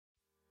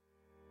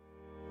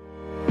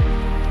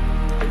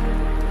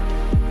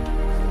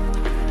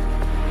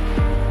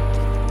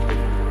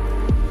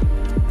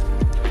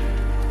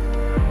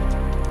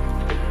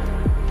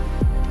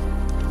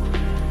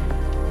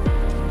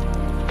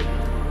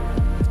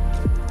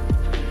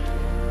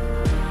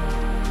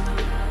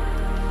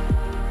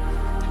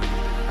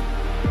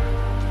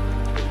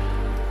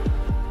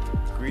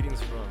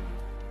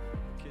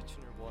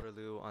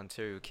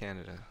Ontario,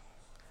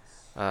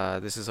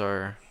 Canada. This is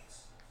our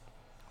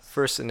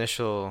first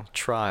initial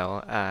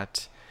trial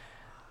at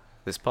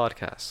this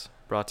podcast,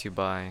 brought to you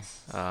by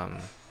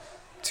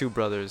two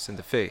brothers in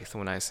the faith.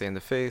 When I say in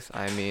the faith,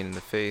 I mean in the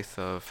faith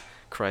of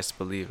Christ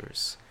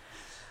believers.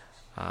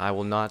 I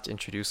will not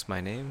introduce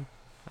my name,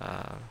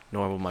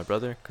 nor will my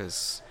brother,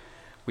 because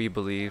we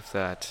believe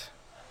that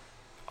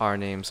our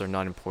names are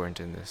not important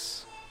in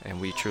this. And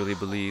we truly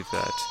believe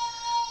that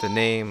the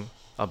name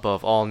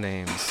above all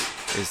names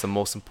is the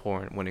most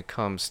important when it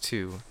comes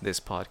to this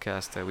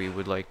podcast that we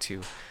would like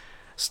to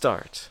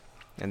start.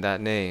 And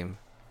that name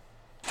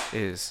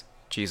is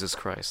Jesus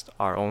Christ,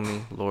 our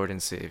only Lord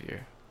and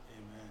Savior.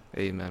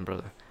 Amen. Amen,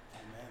 brother.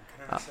 Amen.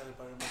 Couldn't have said it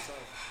better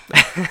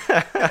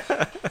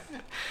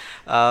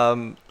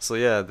myself. So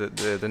yeah,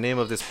 the name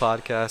of this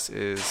podcast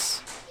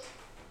is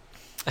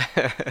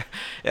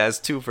yeah, it's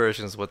two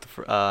versions.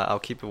 I'll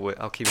keep it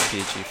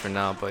PG for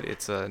now, but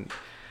it's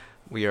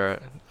we are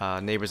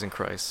neighbors in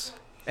Christ,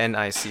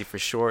 NIC for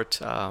short.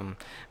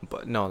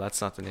 But no,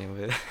 that's not the name of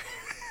it.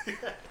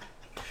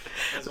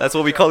 That's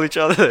what we call each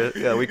other.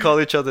 Yeah, we call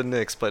each other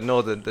Nicks. But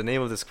no, the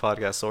name of this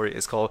podcast, sorry,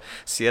 is called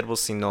Siervos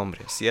Sin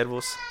Nombre.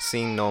 Siervos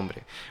Sin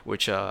Nombre,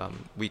 which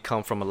we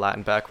come from a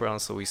Latin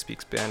background, so we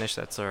speak Spanish.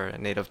 That's our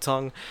native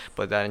tongue.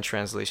 But that in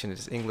translation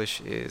is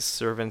English is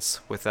servants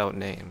without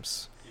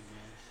names,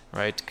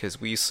 right? Because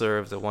we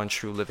serve the one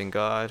true living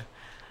God.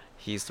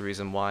 He's the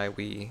reason why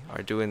we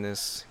are doing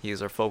this. He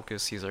is our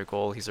focus. He's our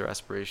goal. He's our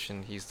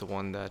aspiration. He's the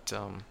one that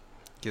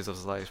gives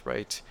us life,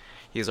 right?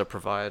 He's our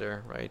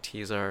provider, right?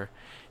 He's our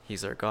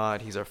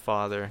God. He's our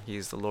Father.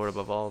 He's the Lord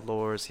above all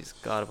lords. He's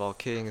God of all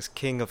kings,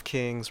 King of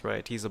kings,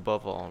 right? He's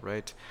above all,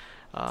 right?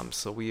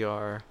 So we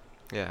are,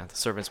 the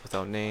servants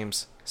without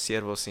names.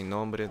 Siervos sin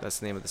nombre. That's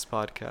the name of this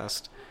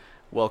podcast.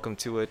 Welcome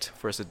to it.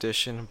 First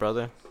edition,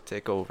 brother.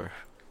 Take over.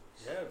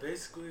 Yeah,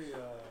 basically,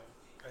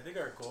 I think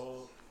our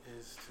goal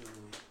is to,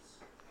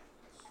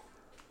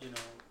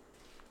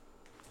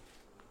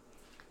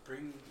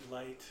 bring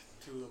light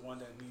to the one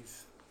that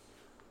needs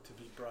to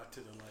be brought to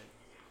the light.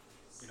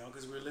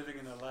 Because we're living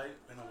in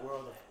a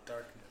world of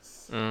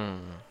darkness. And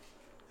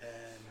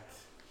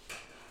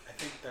I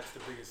think that's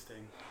the biggest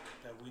thing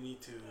that we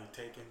need to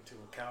take into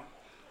account.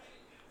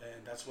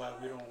 And that's why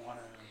we don't want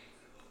to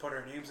put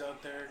our names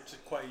out there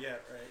just quite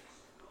yet, right?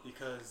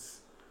 Because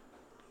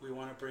we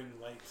want to bring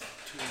light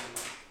to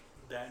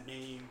that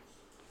name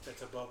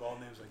that's above all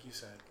names, like you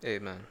said.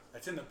 Amen.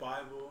 That's in the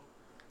Bible,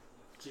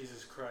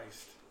 Jesus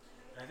Christ.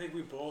 And I think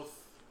we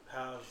both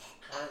have,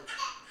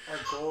 our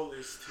goal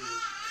is to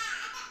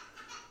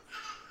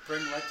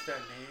bring light to that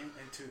name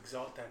and to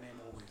exalt that name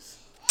always.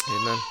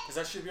 Amen. Because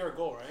that should be our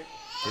goal, right?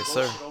 Our Yes, goal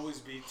sir. should always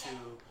be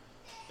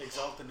to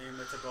exalt the name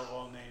that's above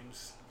all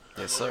names.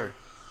 Yes, Lord, sir.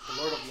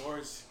 The Lord of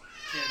Lords,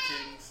 King of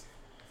Kings.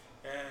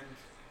 And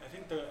I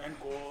think the end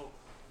goal,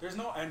 there's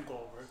no end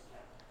goal, right?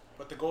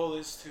 But the goal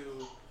is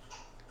to,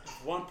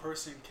 if one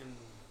person can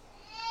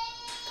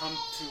come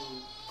to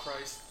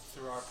Christ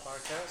through our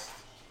podcast,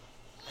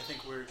 I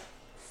think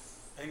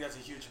that's a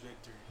huge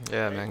victory.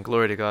 Yeah, right? man.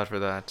 Glory to God for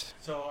that.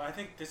 So I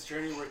think this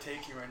journey we're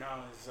taking right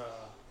now is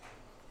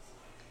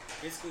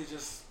basically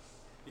just,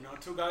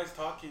 two guys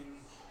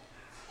talking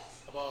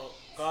about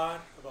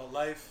God, about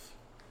life,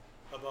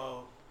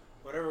 about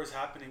whatever is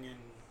happening in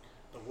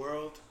the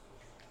world,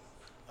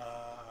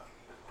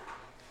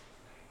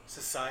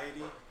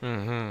 society.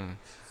 Mm-hmm.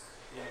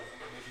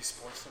 Maybe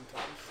sports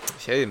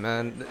sometimes. Hey,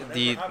 man.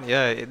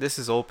 This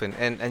is open,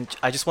 and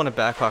I just want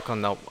to backpack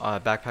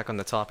on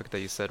the topic that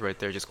you said right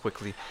there, just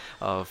quickly,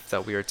 of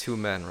that we are two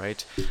men,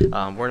 right?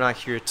 We're not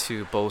here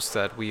to boast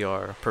that we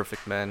are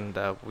perfect men.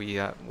 That we,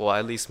 well,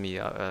 at least me.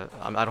 I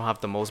don't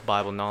have the most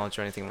Bible knowledge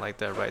or anything like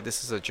that, right?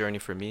 This is a journey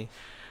for me.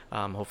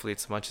 Hopefully,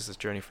 it's as much as a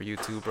journey for you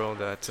too, bro.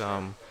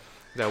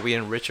 That we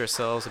enrich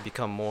ourselves and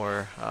become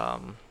more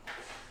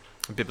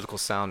biblical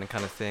sound and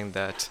kind of thing,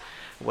 that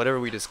whatever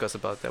we discuss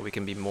about that we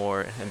can be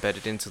more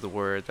embedded into the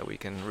word, that we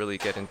can really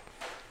get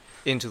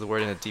into the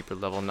word in a deeper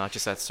level, not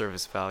just at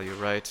service value,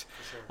 right?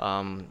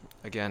 Sure.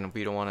 Again,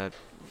 we don't want to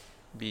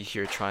be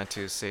here trying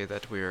to say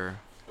that we're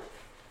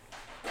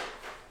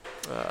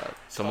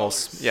the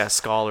most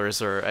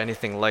scholars or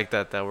anything like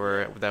that,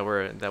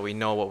 that we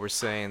know what we're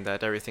saying,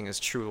 that everything is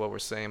true what we're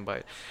saying,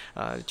 but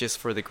just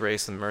for the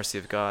grace and mercy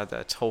of God,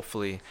 that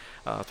hopefully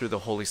through the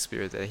Holy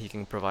Spirit that he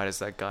can provide us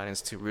that guidance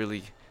to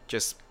really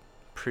just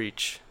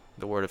preach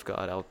the word of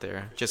God out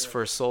there, just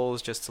for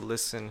souls, just to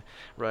listen,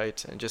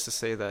 right? And just to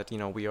say that,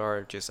 we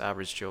are just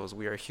average Joes.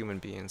 We are human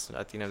beings. And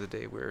at the end of the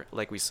day, we're,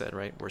 like we said,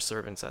 right? We're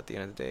servants at the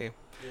end of the day.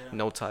 Yeah.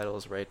 No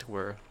titles, right?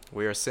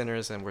 We are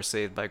sinners and we're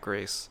saved by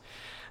grace.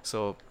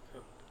 So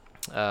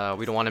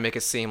we don't want to make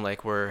it seem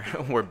like we're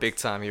big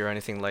time here or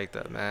anything like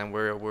that, man.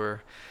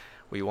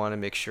 We want to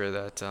make sure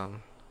that I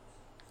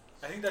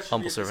think that should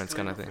humble be a servants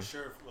kind of disclaimer thing. for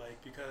sure,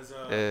 because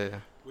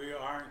we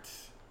aren't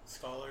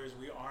scholars,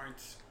 we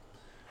aren't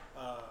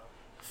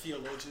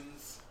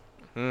theologians,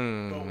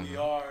 but we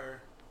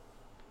are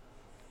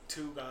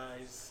two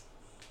guys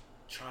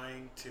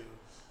trying to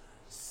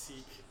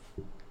seek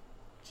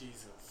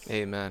Jesus.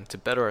 Amen. To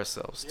better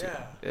ourselves too.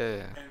 Yeah.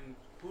 Yeah. And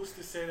who's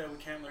to say that we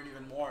can't learn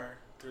even more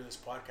through this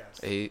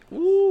podcast?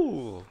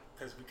 Ooh.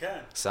 Because we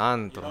can.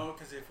 Santo. You know,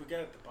 because if we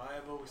get the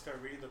Bible, we start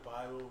reading the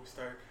Bible, we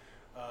start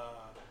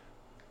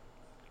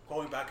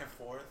going back and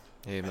forth.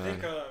 Amen. I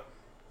think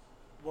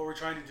what we're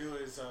trying to do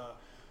is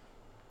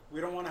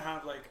we don't want to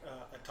have like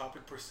a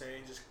topic per se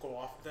and just go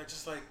off of that.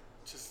 Just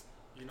just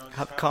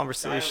have a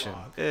conversation.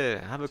 Dialogue.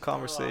 Yeah, have a Just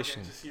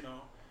conversation. just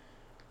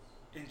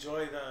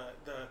enjoy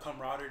the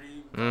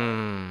camaraderie.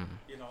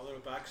 You know, a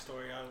little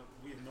backstory.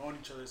 We've known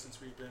each other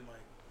since we've been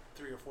like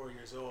 3 or 4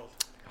 years old.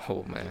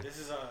 Oh man. So this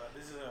is a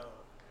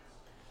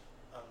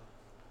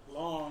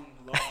long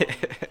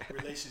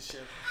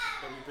relationship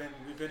that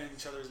we've been in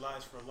each other's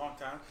lives for a long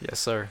time. Yes,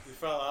 sir. We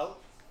fell out,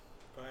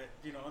 but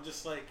you know,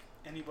 just like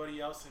anybody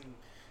else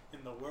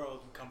in the world,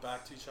 we come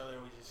back to each other.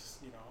 We just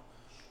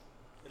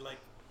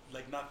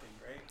like nothing,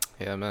 right?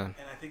 Yeah, man.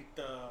 And I think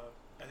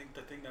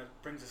the thing that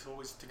brings us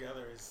always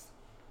together is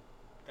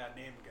that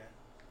name again,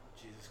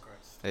 Jesus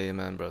Christ.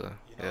 Amen, brother.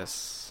 You know?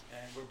 Yes.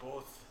 And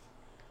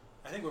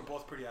I think we're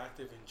both pretty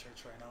active in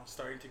church right now.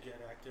 Starting to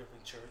get active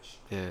in church.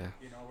 Yeah.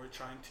 You know, we're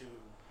trying to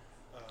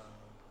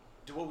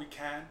do what we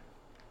can.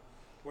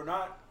 We're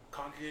not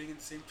congregating in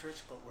the same church,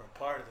 but we're a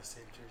part of the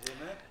same church.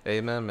 Amen?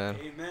 Amen, man.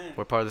 Amen.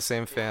 We're part of the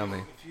same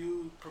family. If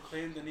you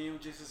proclaim the name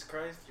of Jesus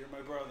Christ, you're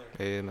my brother.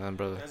 Amen,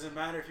 brother. It doesn't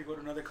matter if you go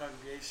to another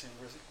congregation.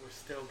 We're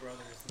still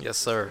brothers and Yes,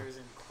 sir. sisters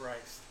in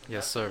Christ. And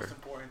Yes, that's sir. the most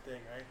important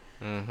thing, right?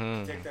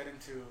 Mm-hmm. Take that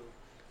into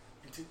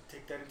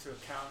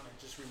account and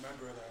just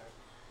remember that,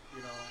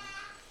 you know,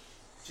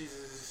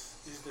 Jesus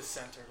is the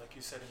center, like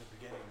you said in the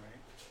beginning, right?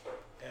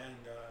 And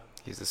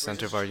He's the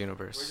center of our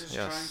universe. We're just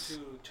yes.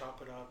 trying to chop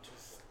it up,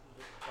 just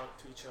talk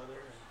to each other,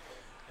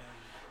 and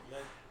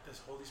let this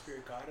Holy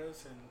Spirit guide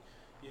us, and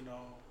you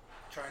know,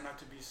 try not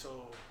to be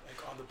so like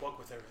on the book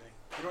with everything.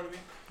 You know what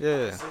I mean?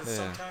 Yeah.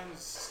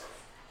 Sometimes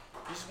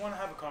you just want to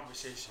have a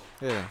conversation.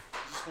 Yeah.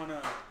 You just want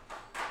to,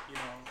 you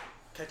know,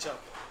 catch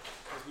up,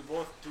 because we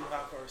both do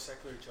have our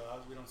secular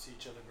jobs. We don't see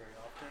each other very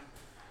often,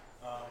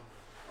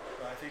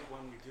 but I think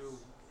when we do,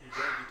 we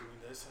will be doing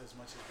this as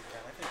much as we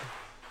can. I think.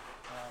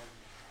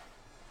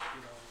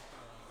 You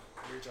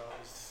know, your job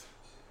has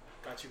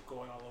got you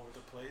going all over the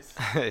place.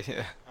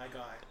 Yeah. I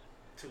got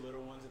 2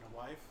 little ones and a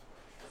wife.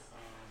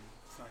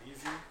 It's not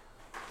easy,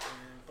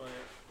 but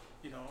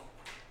you know,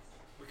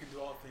 we can do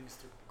all things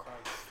through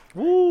Christ.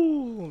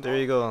 Woo! There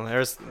you go.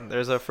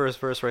 There's our first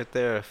verse right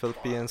there.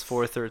 Philippians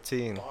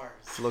 4:13.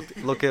 Bars.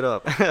 Look it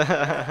up.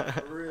 Yeah,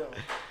 for real.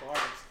 Bars.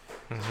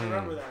 Just Mm-hmm.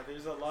 remember that.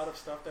 There's a lot of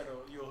stuff that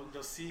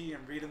you'll see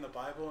and read in the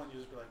Bible, and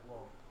you'll just be like,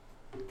 whoa,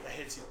 that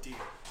hits you deep.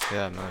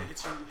 Yeah, man. It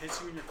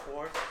hits you in your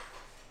core.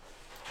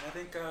 And I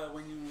think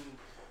when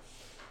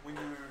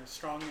you're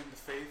strong in the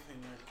faith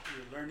and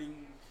you're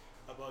learning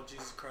about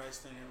Jesus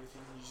Christ and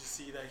everything, you just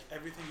see that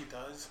everything he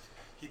does,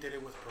 he did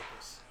it with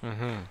purpose.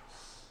 Mm-hmm.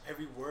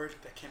 Every word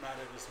that came out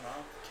of his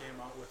mouth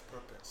came out with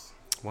purpose.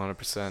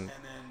 100%. And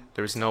then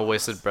There was no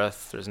wasted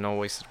breath. There's no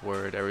wasted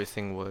word.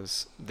 Everything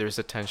was. There's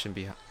intention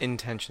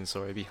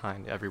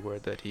behind every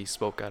word that he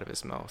spoke out of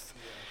his mouth.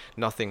 Yeah.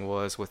 Nothing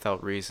was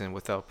without reason,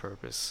 without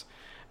purpose.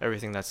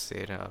 Everything that's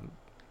stated.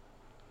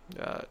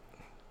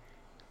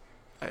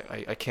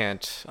 I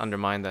can't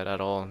undermine that at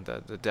all.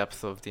 The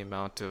depth of the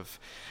amount of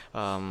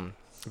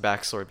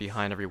backstory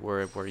behind every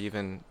word, where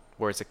even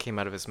words that came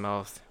out of his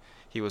mouth,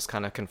 he was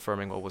kind of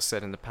confirming what was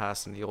said in the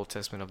past in the Old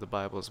Testament of the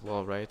Bible as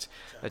well, right?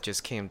 Exactly. That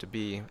just came to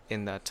be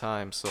in that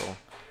time. So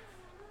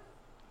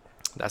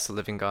that's the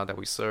living God that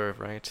we serve,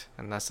 right?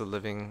 And that's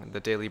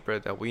the daily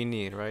bread that we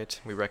need,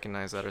 right? We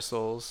recognize that our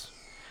souls,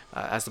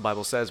 as the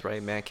Bible says,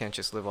 right? Man can't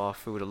just live off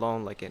food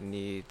alone, like it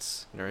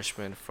needs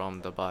nourishment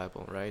from the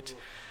Bible, right?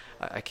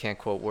 I can't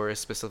quote where it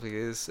specifically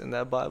is in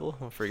that Bible.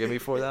 Forgive me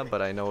for that,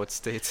 but I know it's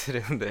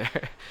stated in there.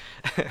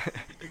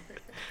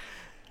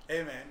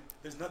 Hey man,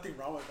 there's nothing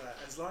wrong with that.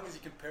 As long as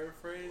you can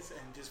paraphrase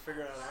and just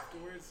figure it out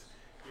afterwards,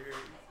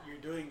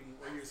 you're doing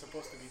what you're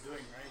supposed to be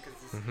doing, right?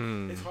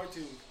 Because it's hard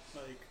to,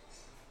 like,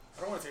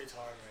 I don't want to say it's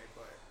hard, right?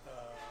 But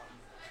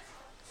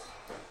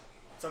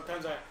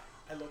sometimes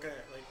I look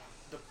at like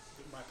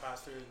my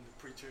pastor and the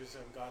preachers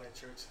of God at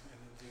church, and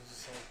they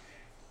just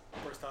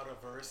like burst out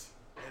a verse,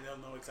 and they'll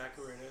know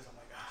exactly where it is. I'm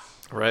like,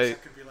 right,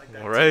 it could be like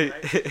that right,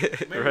 too,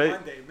 right? Maybe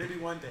right. maybe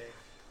one day.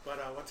 But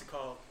what's it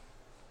called?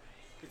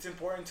 It's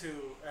important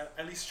to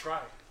at least try.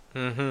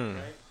 Mm-hmm.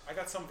 Right? I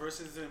got some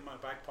verses in my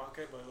back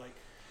pocket, but like,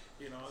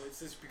 you know, it's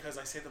just because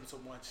I say them so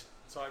much,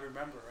 so I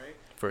remember, right?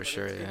 For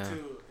sure, yeah.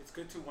 It's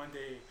good to one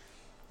day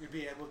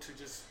be able to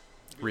just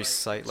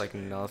recite like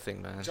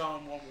nothing, man.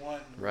 John 1:1,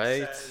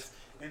 right? Says,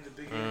 in the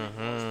beginning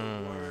was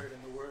the Word,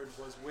 and the Word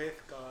was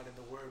with God, and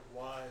the Word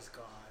was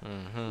God.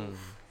 Mm-hmm. And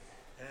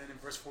then in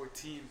verse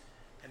 14,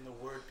 and the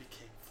Word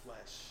became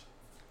flesh.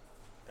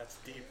 That's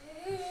deep.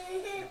 And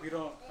if we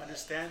don't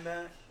understand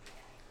that,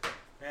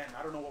 man,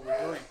 I don't know what we're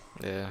doing.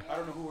 Yeah. I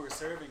don't know who we're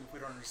serving if we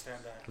don't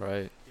understand that.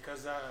 Right.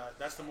 Because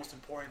that's the most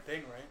important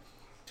thing, right?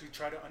 To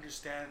try to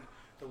understand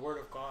the Word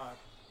of God.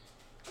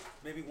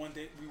 Maybe one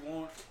day we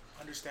won't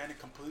understand it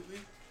completely,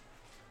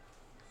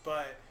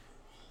 but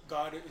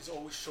God is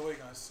always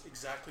showing us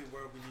exactly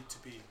where we need to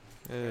be.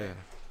 Yeah, Right?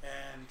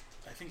 And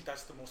I think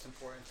that's the most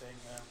important thing,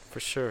 man. for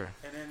sure.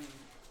 And then,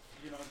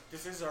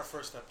 this is our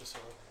first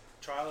episode.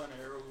 Trial and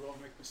error, we will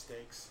make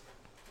mistakes.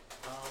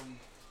 Um,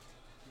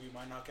 we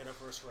might not get a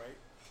verse right.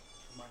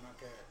 We might not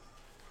get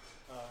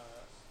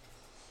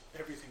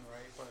everything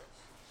right, but,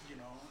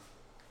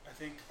 I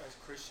think as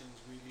Christians,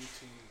 we need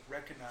to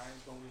recognize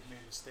when we've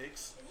made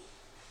mistakes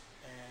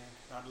and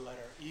not let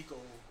our ego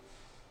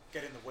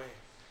get in the way.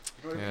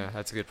 You know what I Yeah, mean?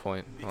 that's a good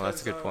point. Because, Well,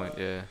 that's a good point.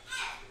 Yeah.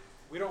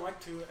 we don't like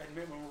to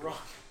admit when we're wrong.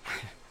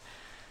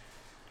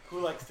 Who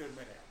likes to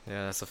admit it?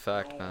 Yeah, that's a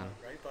fact, No man. one,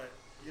 right? But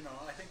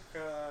I think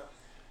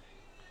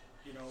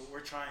we're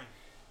trying.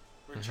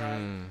 We're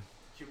trying.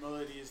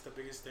 Humility is the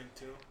biggest thing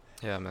too.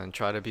 Yeah, man.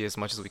 Try to be as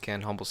much as we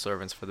can humble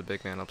servants for the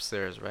big man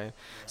upstairs, right?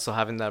 Yeah. So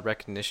having that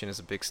recognition is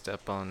a big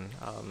step on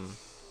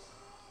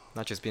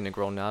not just being a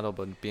grown adult,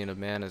 but being a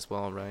man as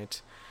well,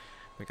 right?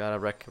 We gotta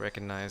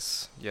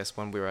recognize, yes,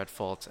 when we're at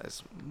fault,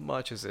 as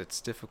much as it's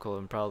difficult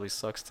and probably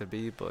sucks to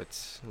be,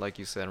 but like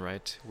you said,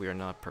 right, we are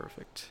not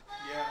perfect.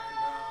 Yeah,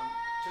 and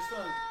just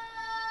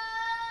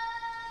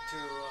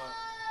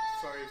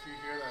sorry if you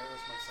hear that,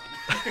 that's my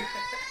son.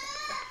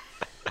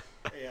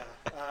 Yeah,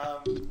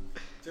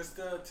 just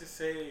to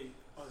say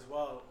as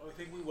well, I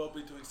think we will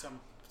be doing some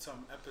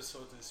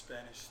episodes in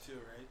Spanish too,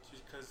 right?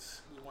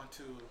 Because we want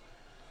to,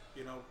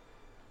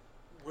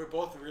 we're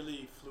both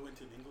really fluent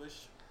in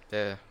English.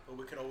 Yeah. But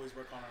we could always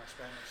work on our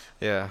Spanish.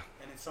 Yeah.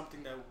 And it's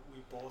something that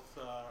we both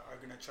are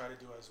gonna try to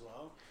do as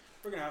well.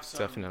 We're gonna have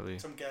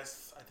some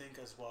guests, I think,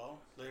 as well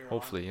later.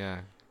 Hopefully, on. yeah.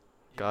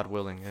 God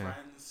willing, yeah.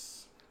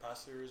 Friends,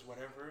 pastors,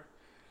 whatever,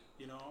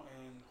 and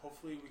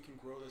hopefully we can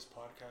grow this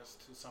podcast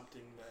to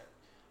something that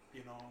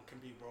can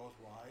be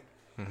worldwide.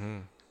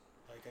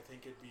 Like I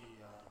think it'd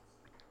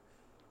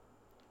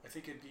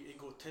be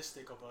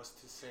egotistic of us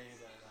to say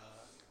that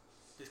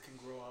this can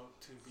grow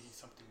out to be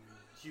something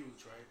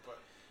huge, right? But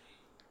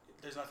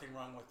there's nothing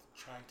wrong with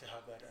trying to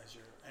have that as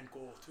your end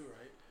goal too,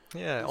 right?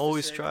 Yeah,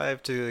 always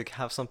strive to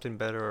have something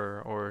better,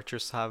 or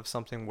just have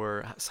something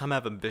where some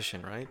have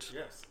ambition, right?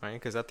 Yes. Right,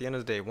 because at the end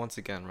of the day, once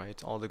again,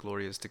 right, all the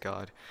glory is to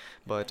God.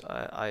 But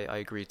I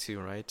agree too,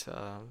 right?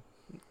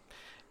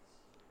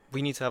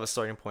 We need to have a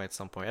starting point at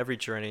some point. Every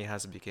journey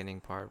has a beginning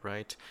part,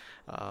 right?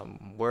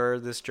 Where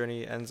this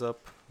journey ends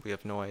up, we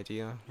have no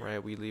idea,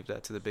 right? We leave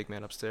that to the big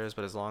man upstairs.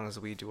 But as long as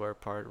we do our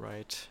part,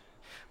 right?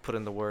 Put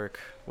in the work,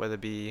 whether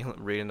it be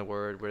reading the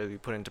word, whether it be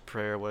put into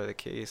prayer, whatever the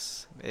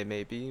case it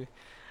may be.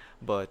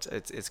 But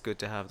it's good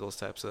to have those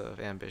types of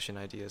ambition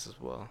ideas as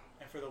well.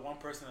 And for the one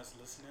person that's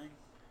listening,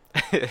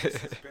 this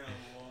has been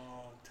a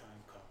long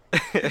time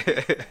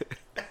coming.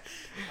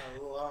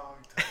 A long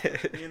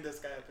time. Me and this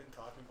guy have been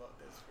talking about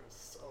this for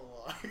so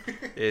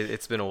long.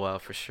 It's been a while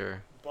for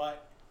sure.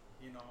 But,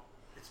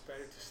 it's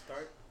better to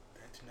start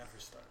than to never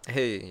start.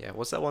 Hey, yeah,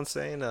 what's that one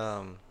saying?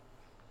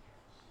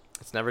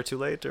 It's never too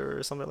late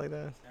or something like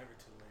that? It's never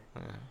too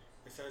late. Yeah.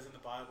 It says in the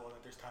Bible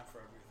that there's time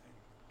for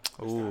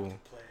everything. Ooh. Time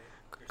to play.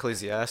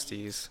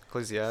 Ecclesiastes.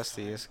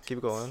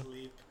 Keep going.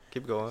 Sleep.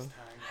 Keep going.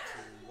 There's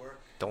time to work.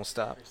 Don't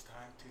stop. There's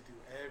time to do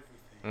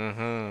everything.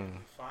 Mm-hmm.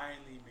 We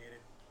finally made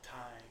it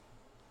time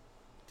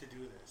to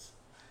do this,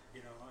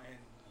 and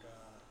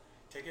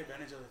take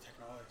advantage of the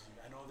technology.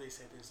 I know they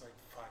say there's like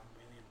 5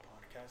 million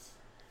podcasts,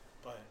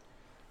 but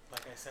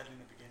like I said in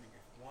the beginning,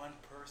 if one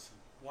person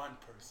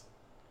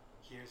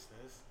hears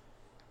this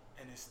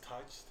and is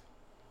touched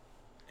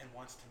and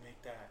wants to make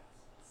that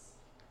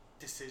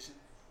decision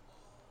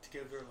to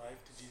give their life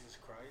to Jesus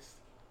Christ,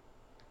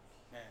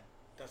 man,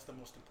 that's the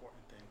most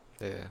important thing.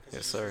 Yeah.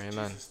 Yes, sir.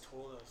 Amen. Jesus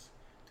told us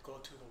to go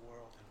to the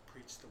world and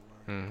preach the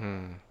word.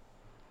 Mm-hmm.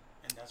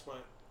 And that's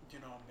what,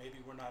 maybe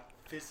we're not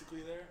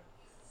physically there,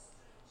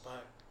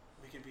 but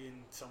we can be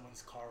in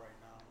someone's car right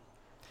now.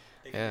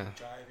 They can be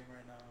driving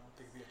right now.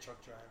 They could be a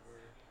truck driver.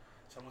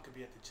 Someone could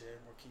be at the gym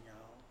working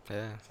out.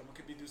 Yeah. Someone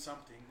could be doing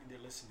something and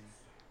they're listening.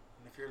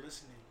 And if you're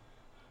listening,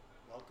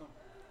 welcome.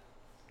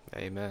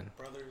 Amen.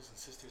 Brothers and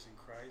sisters in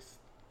Christ.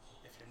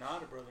 If you're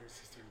not a brother or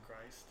sister in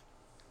Christ,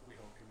 we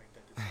hope you make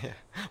that decision.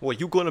 Yeah. Well,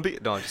 you gonna be?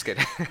 No, I'm just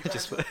kidding.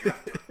 Just.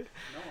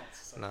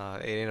 No, Nah,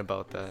 it ain't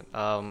about that.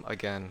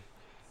 Again,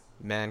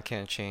 man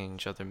can't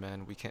change other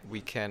men.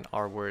 We can't.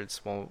 Our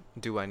words won't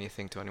do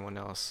anything to anyone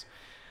else.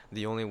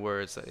 The only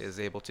words that is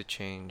able to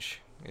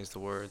change is the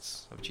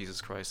words of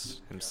Jesus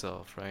Christ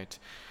himself, right?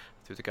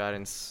 Through the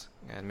guidance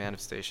and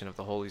manifestation of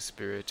the Holy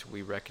Spirit,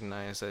 we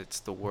recognize that it's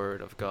the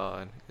Word of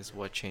God is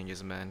what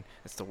changes men.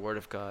 It's the Word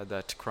of God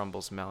that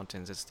crumbles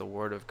mountains. It's the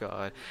Word of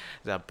God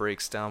that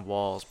breaks down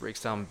walls,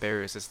 breaks down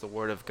barriers. It's the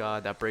Word of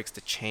God that breaks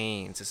the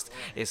chains.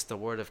 It's the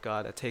Word of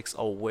God that takes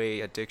away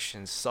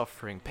addictions,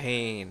 suffering,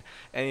 pain,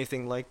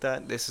 anything like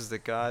that. This is the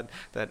God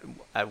that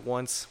at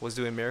once was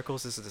doing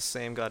miracles. This is the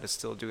same God that's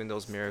still doing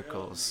those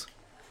miracles.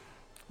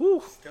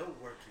 Woo! Still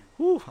working.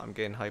 Woo! I'm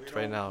getting hyped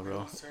right now, we bro.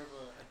 don't serve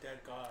a dead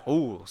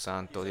God.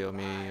 Santo He's Dios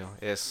mío. alive.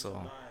 He's Eso.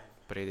 alive.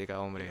 Predica,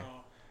 hombre.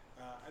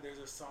 There's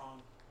a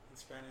song in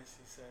Spanish.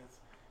 He says,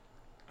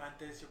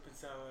 "Antes yo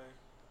pensaba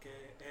que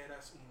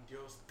eras un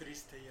Dios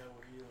triste y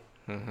aburrido,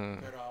 Mm-hmm.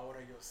 pero ahora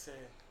yo sé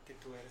que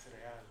tú eres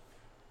real.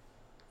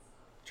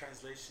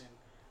 Translation: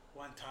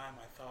 one time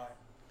I thought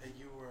that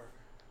you were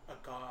a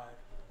God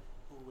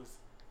who was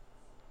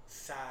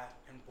sad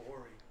and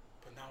boring,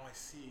 but now I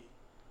see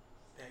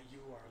that you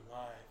are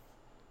alive.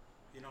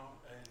 You know,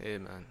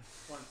 and Amen.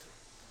 one,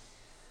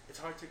 it's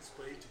hard to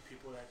explain to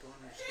people that don't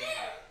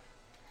understand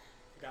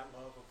that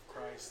love of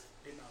Christ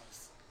in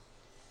us.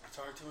 It's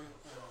hard to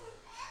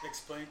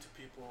explain to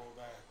people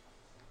that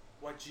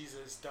what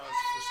Jesus does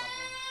for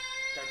someone,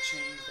 that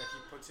change that He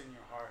puts in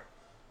your heart.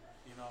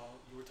 You know,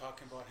 you were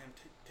talking about Him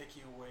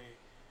taking away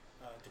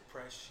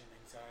depression,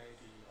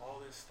 anxiety,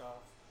 all this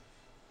stuff.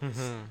 It's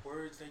Mm-hmm.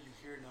 words that you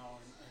hear now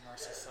in our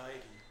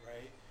society,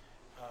 right?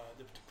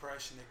 The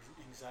depression,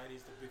 anxiety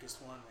is the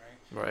biggest one,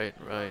 right? Right,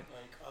 You got right.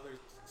 like other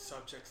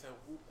subjects that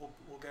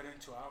we'll get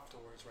into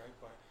afterwards, right?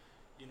 But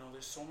you know,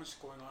 there's so much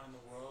going on in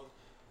the world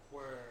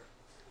where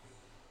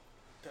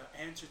the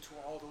answer to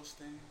all those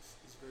things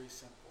is very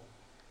simple.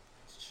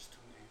 It's just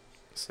two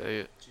names: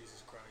 Say it.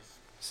 Jesus Christ.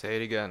 Say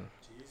it again.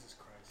 Jesus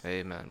Christ.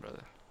 Amen,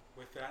 brother.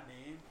 With that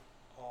name,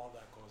 all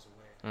that goes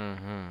away.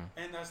 Mm-hmm.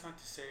 And that's not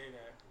to say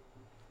that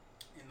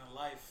in the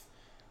life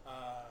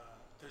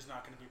there's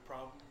not going to be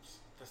problems.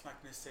 That's not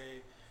going to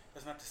say.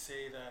 That's not to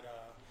say that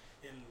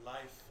in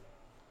life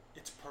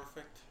it's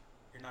perfect.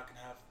 You're not going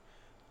to have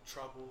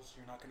troubles.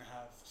 You're not going to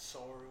have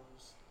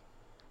sorrows,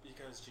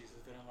 because Jesus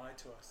didn't lie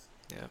to us.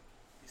 Yeah.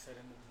 He said,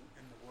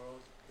 in the world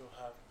you'll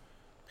have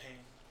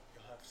pain,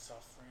 you'll have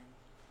suffering,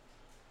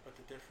 but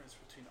the difference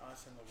between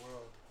us and the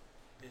world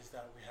is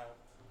that we have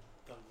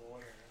the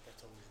lawyer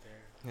that's always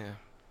there. Yeah.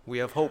 We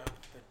have hope.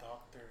 The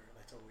doctor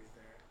that's always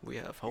there. We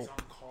have He's hope.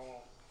 on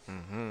call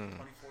Mm-hmm.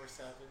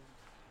 24/7.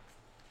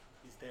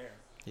 He's there.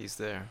 He's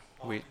there.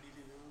 All you need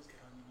to do is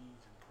get on your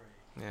knees and pray.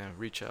 Yeah,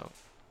 reach out.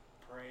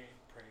 Pray,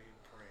 pray,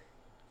 pray.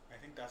 I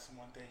think that's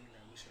one thing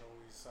that we should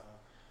always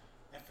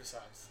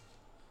emphasize.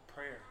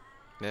 Prayer.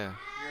 Yeah.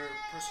 Your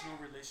personal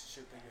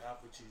relationship that you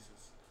have with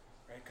Jesus,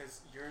 right?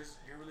 Because your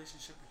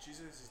relationship with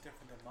Jesus is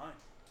different than mine,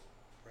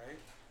 right?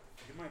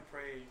 You might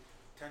pray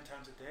 10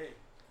 times a day.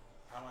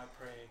 I might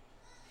pray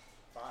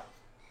 5.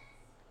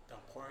 The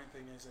important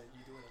thing is that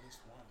you do it at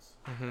least once.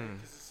 Mm-hmm.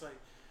 Because it's like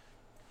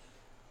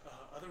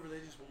other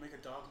religions will make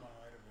a dogma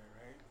out of it,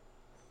 right?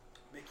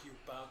 Make you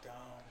bow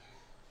down,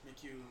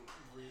 make you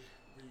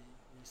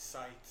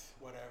recite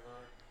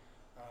whatever,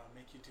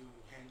 make you do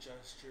hand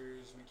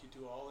gestures, make you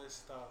do all this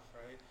stuff,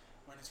 right?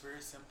 When it's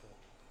very simple.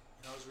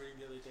 You know, I was reading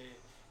the other day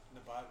in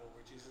the Bible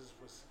where Jesus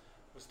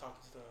was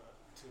talking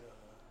to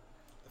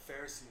the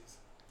Pharisees,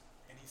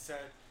 and he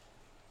said,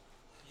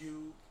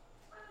 "You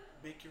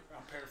make your,"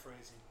 I'm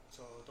paraphrasing,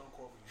 so don't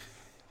quote me.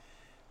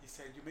 He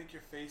said, "You make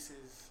your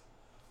faces,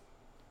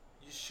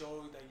 you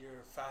show that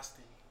you're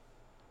fasting,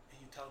 and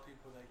you tell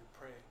people that you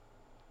pray,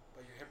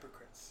 but you're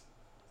hypocrites,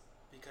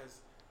 because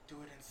do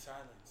it in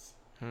silence,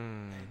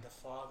 and the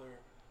Father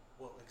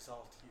will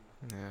exalt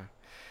you." Yeah.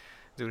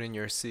 Do it in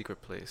your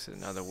secret place,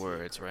 in other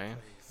words, right?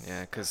 Place. Yeah,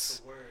 That's because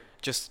the word.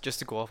 just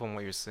to go off on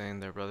what you're saying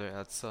there, brother,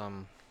 that's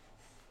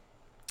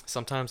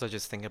sometimes I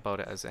just think about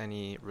it as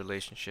any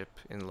relationship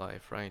in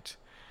life, right?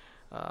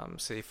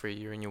 Say for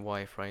you and your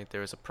wife, right?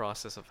 There's a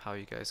process of how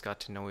you guys got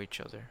to know each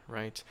other,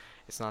 right?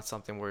 It's not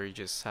something where you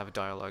just have a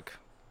dialogue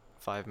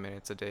 5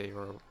 minutes a day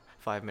or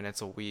 5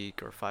 minutes a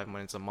week or 5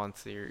 minutes a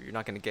month. You're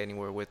not going to get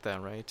anywhere with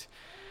that, right?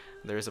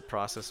 There's a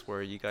process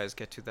where you guys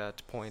get to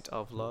that point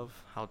of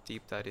love, how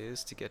deep that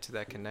is to get to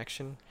that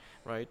connection,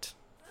 right?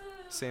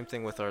 Same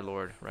thing with our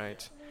Lord,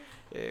 right?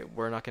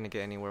 We're not going to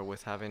get anywhere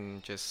with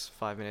having just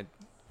 5 minute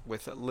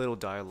with a little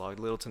dialogue,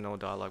 little to no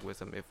dialogue with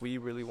him. If we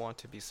really want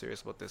to be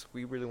serious about this,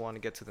 we really want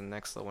to get to the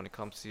next level when it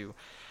comes to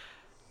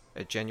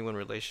a genuine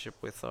relationship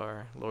with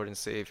our Lord and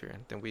Savior,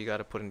 then we got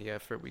to put in the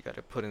effort. We got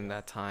to put in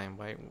that time,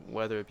 right?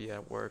 Whether it be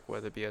at work,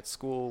 whether it be at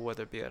school,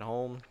 whether it be at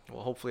home.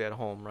 Well, hopefully at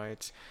home,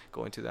 right?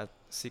 Going to that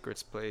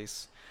secret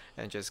place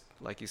and just,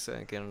 like you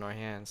said, get on our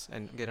hands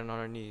and get on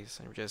our knees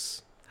and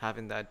just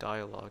having that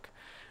dialogue,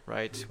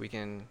 right? We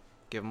can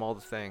give him all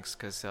the thanks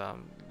because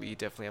we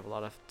definitely have a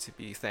lot of to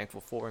be thankful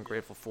for and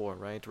grateful for,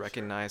 right?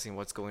 Recognizing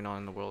what's going on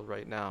in the world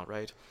right now,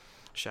 right?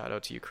 Shout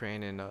out to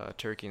Ukraine and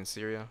Turkey and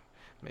Syria.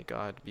 May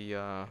God be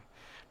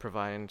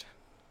providing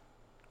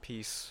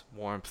peace,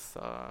 warmth,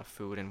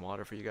 food, and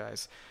water for you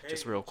guys. Hey,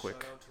 just real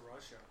quick. Shout out to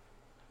Russia,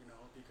 you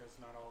know, because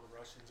not all the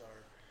Russians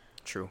are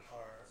True.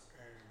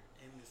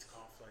 in this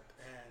conflict,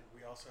 and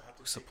we also have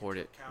to Support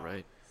take it, into account.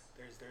 right?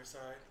 There's their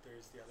side,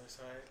 there's the other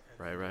side, and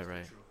Right, there's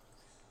right.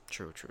 the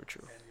truth.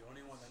 True. And the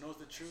only one that knows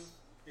the truth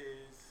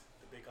is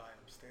the big guy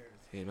upstairs.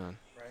 Amen.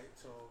 Right?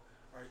 So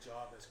our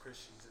job as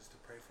Christians is to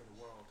pray for the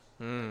world.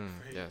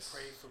 Yes.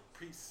 Pray for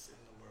peace in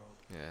the world.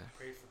 Yeah.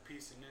 Pray for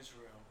peace in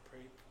Israel.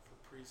 Pray for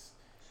peace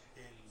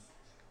in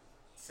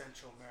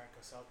Central America,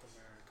 South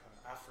America,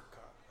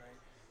 Africa, right?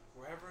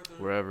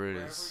 Wherever it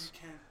is. you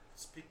can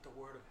speak the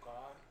word of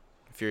God.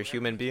 If you're a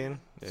human being,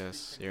 speak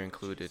yes, the you're name of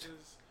included.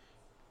 Jesus,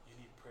 you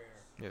need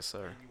prayer. Yes,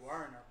 sir. And you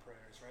are in our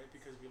prayers, right?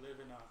 Because we live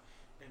in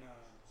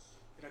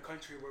in a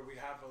country where we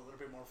have a little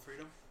bit more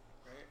freedom,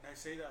 right? And I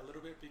say that a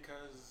little bit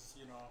because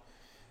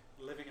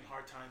living in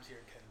hard times here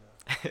in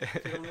Canada.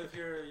 If you don't live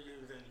here,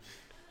 then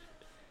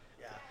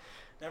yeah.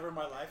 Never in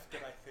my life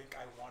did I think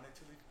I wanted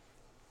to leave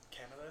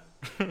Canada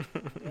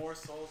more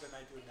so than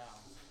I do now.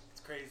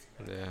 It's crazy.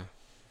 Man. Yeah.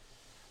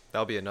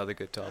 That'll be another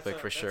good topic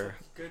for sure.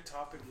 That's a good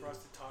topic for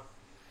us to talk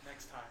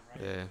next time,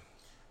 right? Yeah.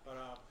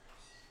 But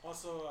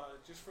also,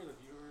 just for the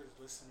viewers,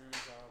 listeners,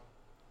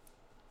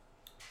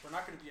 we're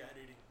not going to be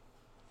editing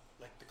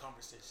like the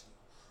conversation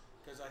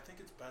because I think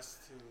it's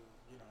best to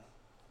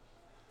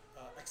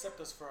accept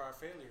us for our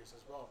failures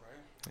as well,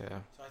 right? Yeah.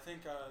 So I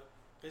think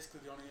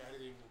basically the only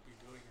editing we'll be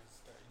doing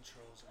is the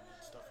intros and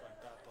stuff like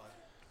that. But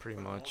Pretty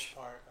for much. the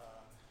most part,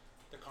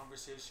 the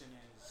conversation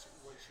is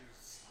what you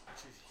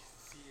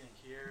see and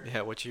hear.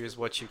 Yeah, what you use,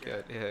 what you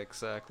get. Yeah,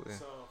 exactly.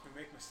 So if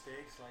we make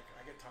mistakes, like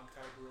I get tongue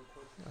tied real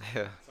quick.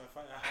 Yeah. So if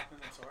that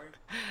happens, I'm sorry.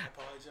 I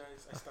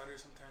apologize. I stutter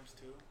sometimes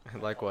too.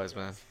 Likewise,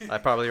 man.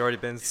 I've probably already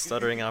been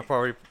stuttering. I've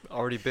probably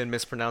already been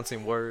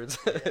mispronouncing words.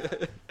 Yeah.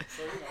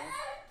 So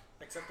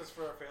accept us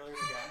for our failures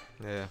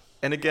again. Yeah.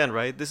 And again,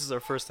 right? This is our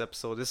first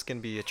episode. This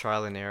can be a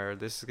trial and error.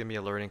 This is gonna be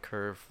a learning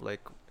curve.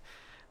 Like,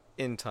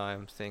 in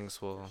time,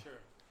 things will For sure.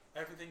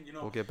 Everything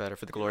will get better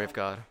for the glory of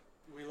God.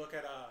 We look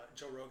at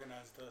Joe Rogan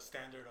as the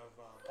standard of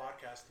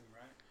podcasting,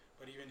 right?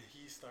 But even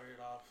he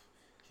started off.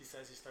 He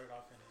says he started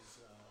off in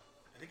his.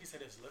 I think he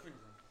said his living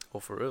room. Oh,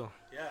 for real?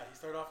 Yeah, he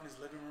started off in his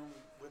living room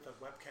with a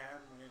webcam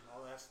and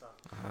all that stuff.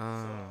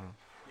 Oh. So,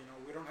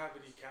 we don't have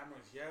any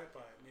cameras yet,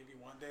 but maybe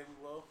one day we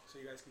will,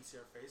 so you guys can see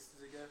our faces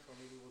again. Or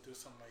maybe we'll do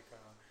some like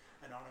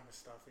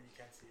anonymous stuff and you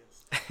can't see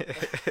us.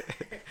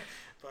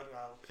 But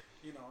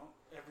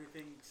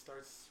everything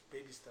starts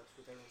baby steps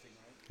with everything,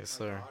 right? Yes,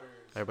 My sir.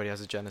 Everybody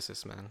has a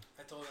genesis, man.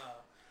 I told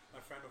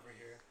my friend over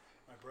here,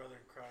 my brother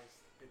in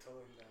Christ, I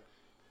told him that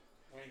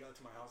when he got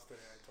to my house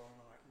today, I told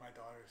him my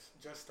daughters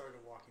just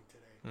started walking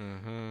today.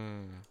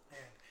 Mm-hmm.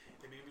 And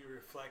it made me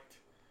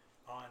reflect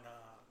on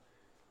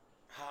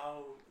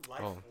how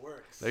life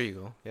works. There you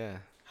go.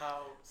 Yeah.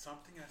 How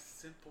something as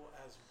simple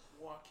as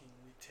walking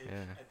we take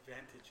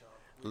advantage of.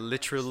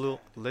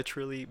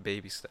 Literally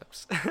baby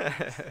steps.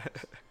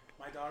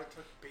 My daughter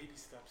took baby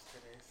steps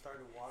today,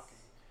 started walking,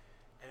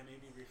 and it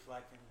made me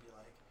reflect and be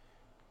like,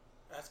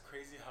 that's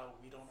crazy how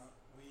we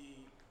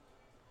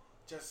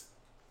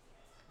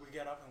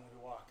get up and we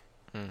walk.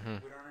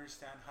 Mm-hmm. We don't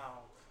understand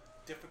how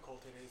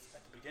difficult it is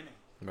at the beginning.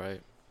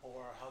 Right.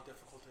 Or how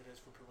difficult it is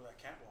for people that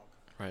can't walk.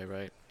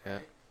 Right. Yeah.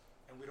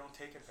 And we don't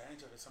take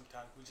advantage of it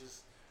sometimes. We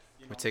just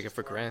we take it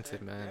for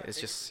granted, man. Yeah,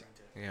 it's just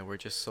we're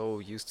just so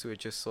used to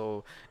it. It's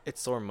so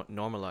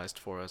normalized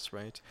for us,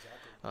 right?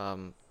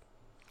 Exactly.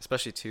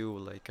 Especially too,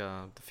 like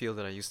the field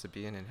that I used to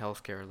be in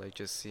healthcare, like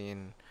just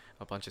seeing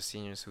a bunch of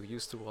seniors who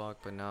used to walk,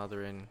 but now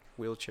they're in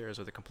wheelchairs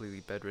or they're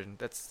completely bedridden.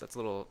 That's a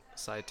little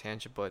side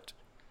tangent, but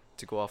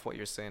to go off what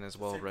you're saying as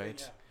well,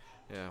 right?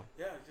 Thing, yeah.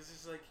 Yeah, this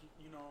is like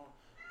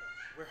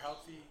we're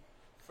healthy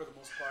for the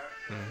most part.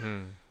 Right?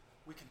 Mm-hmm.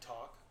 We can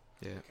talk.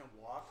 Yeah. We can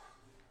walk.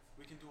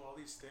 We can do all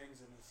these things,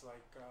 and it's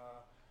like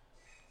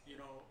you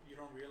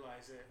don't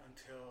realize it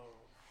until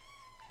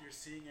you're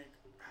seeing it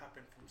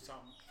happen from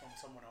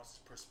someone else's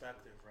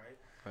perspective, right?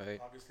 Right.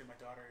 Obviously, my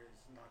daughter is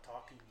not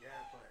talking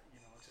yet, but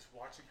just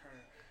watching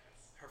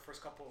her first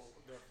couple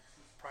the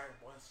prior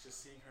months, just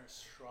seeing her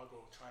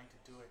struggle trying to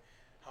do it,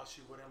 how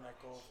she wouldn't let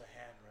go of the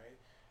hand, right?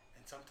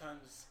 And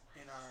sometimes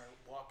in our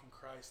walk in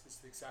Christ,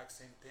 it's the exact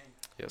same thing.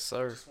 Yes,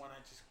 sir. We just want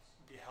to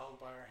be held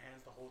by our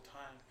hands the whole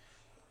time.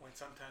 When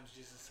sometimes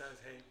Jesus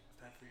says, "Hey, it's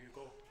time for you to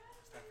go.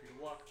 It's time for you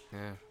to walk.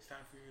 Yeah. It's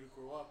time for you to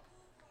grow up.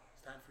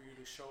 It's time for you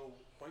to show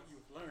what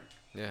you've learned."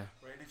 Yeah.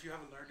 Right. And if you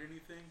haven't learned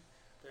anything,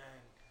 then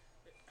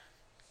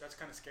that's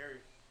kind of scary,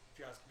 if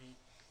you ask me.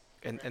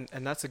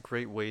 And that's a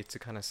great way to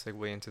kind of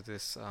segue into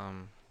this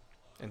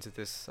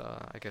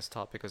I guess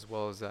topic as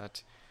well, is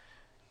that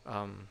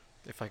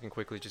if I can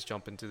quickly just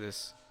jump into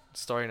this,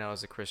 starting out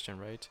as a Christian,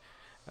 right?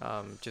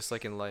 Just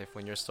like in life,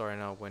 when you're starting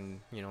out,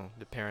 when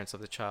the parents of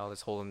the child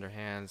is holding their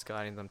hands,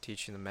 guiding them,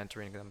 teaching them,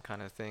 mentoring them,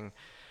 kind of thing.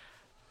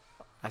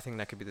 I think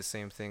that could be the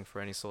same thing for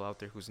any soul out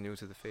there who's new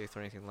to the faith or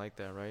anything like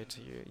that, right?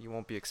 You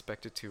won't be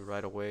expected to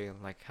right away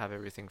and like have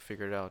everything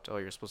figured out. Oh,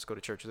 you're supposed to go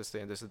to church this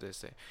day and this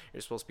day.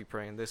 You're supposed to be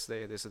praying this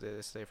day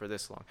for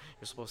this long.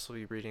 You're supposed to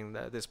be reading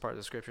this part of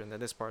the scripture and then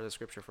this part of the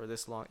scripture for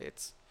this long.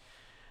 It's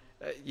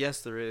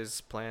yes, there is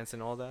plans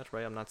and all that,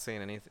 right? I'm not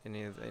saying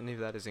any of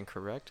that is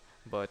incorrect,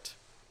 but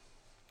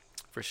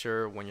for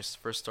sure, when you're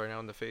first starting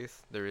out in the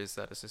faith, there is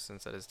that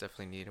assistance that is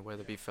definitely needed,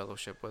 whether it be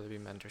fellowship, whether it be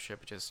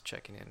mentorship, just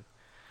checking in.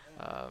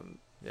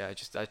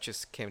 That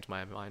just came to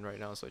my mind right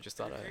now, so I just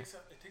thought it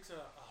takes a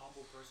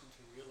humble person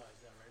to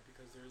realize that, right?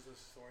 Because there's a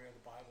story of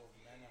the Bible of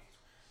a man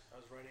that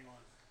was writing on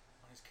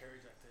his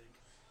carriage, I think,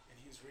 and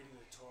he was reading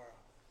the Torah,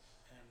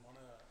 and one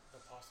of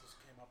the apostles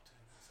came up to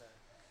him and said,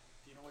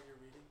 "Do you know what you're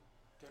reading?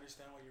 Do you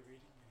understand what you're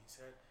reading?" And he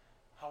said,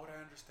 "How would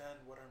I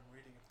understand what I'm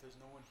reading if there's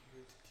no one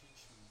here to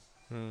teach me?"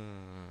 You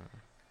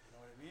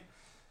know what I mean?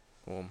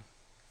 Well,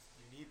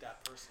 you need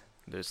that person.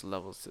 There's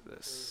levels to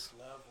this.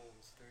 There's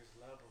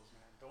levels,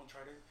 man. Don't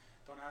try to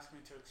don't ask me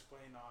to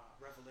explain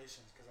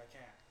Revelations because I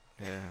can't.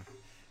 Yeah.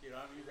 You know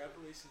what I mean?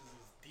 Revelations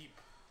is deep.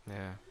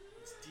 Yeah.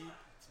 It's deep.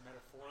 It's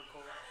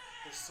metaphorical.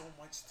 There's so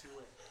much to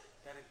it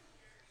that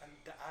and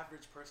the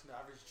average person, the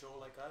average Joe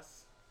like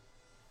us,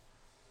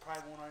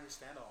 probably won't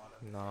understand a lot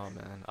of it.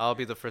 No, man. I'll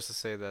be the first to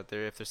say that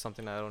if there's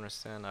something I don't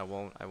understand, I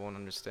won't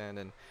understand.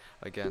 And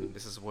again,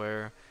 this is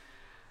where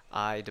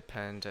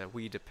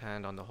we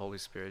depend on the Holy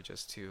Spirit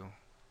just to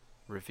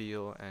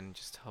reveal and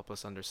just help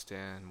us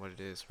understand what it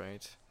is,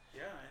 right?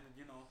 Yeah, and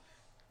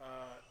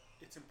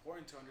it's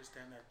important to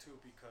understand that too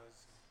because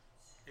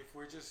if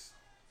we're just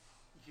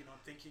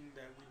thinking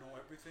that we know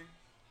everything,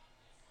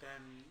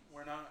 then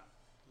we're not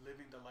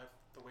living the life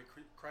the way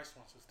Christ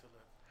wants us to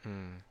live,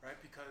 Hmm. right?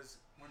 Because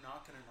we're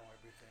not gonna know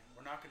everything.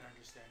 We're not gonna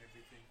understand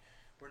everything.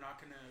 We're not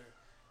gonna,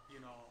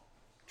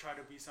 try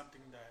to be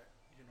something that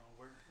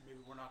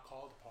we're not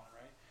called upon,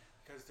 right?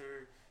 Because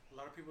a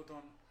lot of people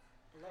don't.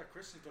 A lot of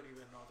Christians don't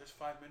even know. There's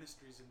 5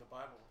 ministries in the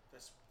Bible.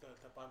 That's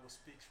the Bible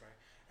speaks, right?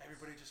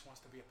 Everybody just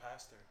wants to be a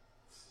pastor.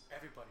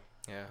 Everybody.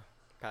 Yeah.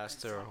 And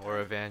Pastor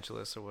or sometimes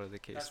evangelist or whatever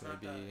the case that's may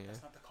not be.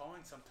 that's not the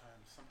calling.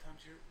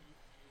 Sometimes you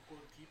go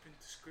deep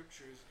into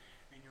scriptures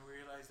and you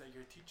realize that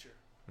you're a teacher.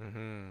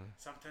 Mm-hmm.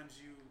 Sometimes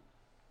you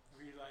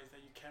realize that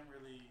you can't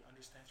really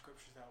understand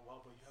scriptures that well,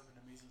 but you have an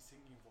amazing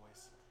singing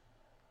voice.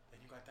 Then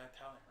you got that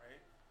talent, right?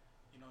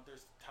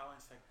 There's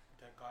talents that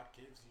God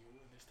gives you,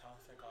 and there's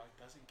talents that God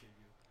doesn't give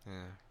you.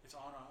 Yeah. It's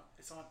on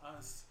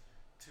us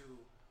to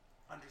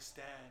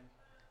understand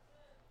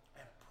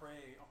and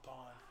pray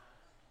upon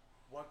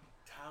what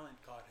talent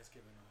God has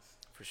given us.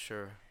 For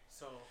sure.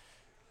 So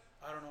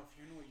I don't know if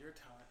you know your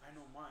talent. I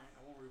know mine.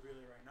 I won't reveal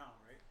it right now,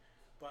 right?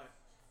 But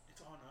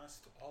it's on us,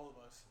 to all of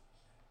us,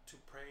 to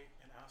pray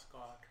and ask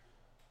God,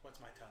 what's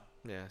my talent?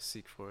 Yeah.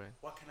 Seek for it.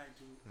 What can I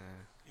do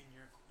Yeah. in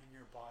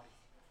your body?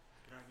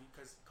 You know what I mean?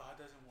 Because God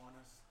doesn't want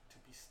us to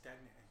be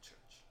stagnant in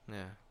church.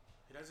 Yeah.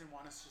 He doesn't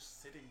want us just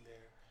sitting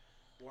there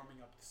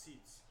warming up the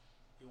seats.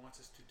 He wants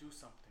us to do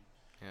something.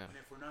 Yeah. And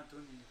if we're not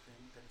doing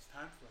anything, then it's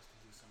time for us to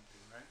do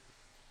something, right?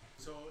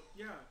 So,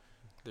 yeah.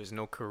 There's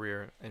no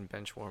career in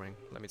bench warming.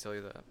 Let me tell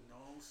you that.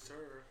 No,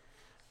 sir.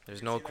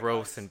 There's You no see the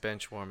growth guys- in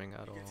bench warming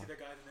at You can see all.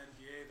 the guys in the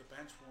NBA, the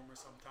bench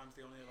warmers, sometimes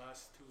they only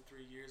last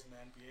 2-3 years in the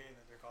NBA and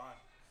then they're gone.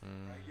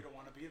 Right? You don't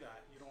want to be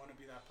that. You don't want to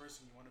be that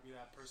person. You want to be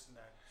that person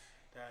that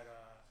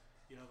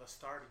the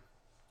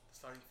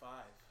starting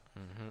five.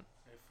 Mm-hmm.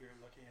 If you're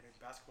looking at it,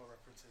 basketball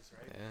references,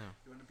 right? Yeah.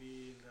 You want to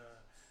be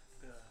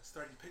the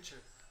starting pitcher,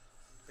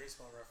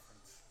 baseball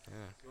reference.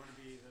 Yeah. You want to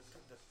be the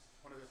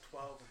one of the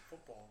 12 in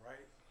football,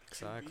 right?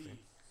 Exactly.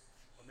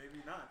 QB, or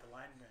maybe not the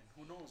lineman.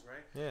 Who knows,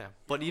 right? Yeah,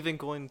 but even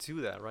going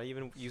to that, right?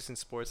 Even using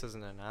sports as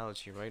an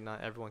analogy, right?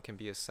 Not everyone can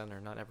be a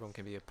center. Not everyone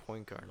can be a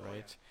point guard, Oh,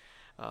 right?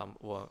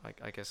 Well,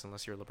 I guess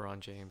unless you're LeBron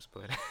James,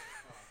 but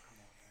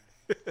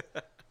Oh, come on,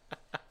 man.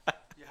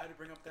 You had to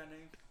bring up that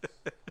name.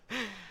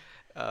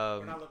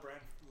 We're not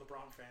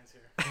LeBron fans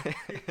here.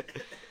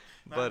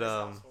 Not but in this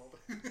household.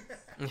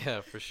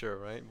 yeah, for sure,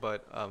 right?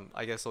 But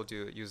I guess I'll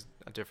use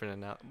a different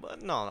analogy.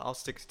 But no, I'll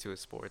stick to his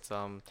sports.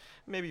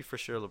 Maybe for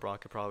sure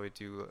LeBron could probably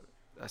do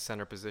a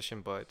center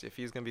position, but if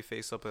he's gonna be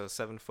faced up a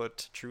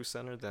 7-foot true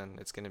center, then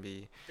it's gonna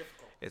be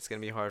Difficult. it's gonna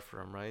be hard for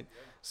him, right?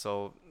 Yeah.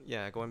 So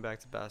yeah, going back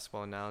to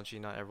basketball analogy,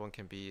 not everyone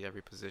can be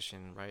every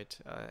position, right?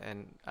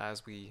 And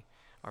as we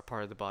are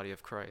part of the body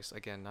of Christ,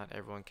 again, not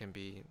everyone can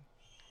be,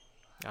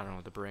 I don't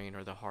know, the brain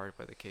or the heart,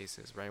 whatever the case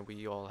is, right?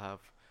 We all have,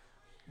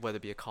 whether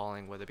it be a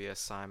calling, whether it be an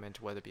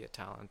assignment, whether it be a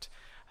talent,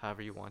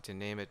 however you want to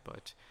name it,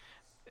 but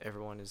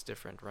everyone is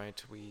different,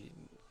 right?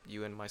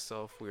 You and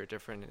myself, we are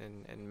different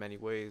in many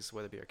ways,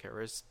 whether it be our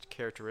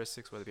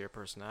characteristics, whether it be our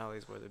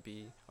personalities, whether it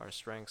be our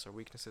strengths or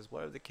weaknesses,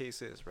 whatever the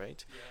case is,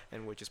 right? Yeah.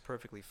 And which is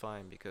perfectly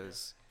fine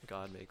because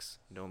God makes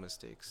no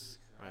mistakes,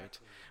 right?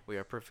 Exactly. We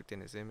are perfect in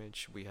His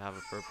image. We have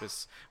a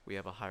purpose. We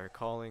have a higher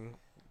calling,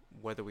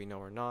 whether we know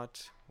or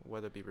not,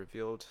 whether it be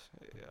revealed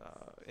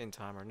in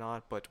time or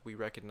not. But we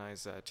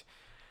recognize that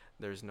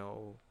there's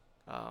no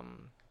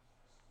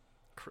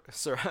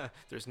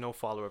there's no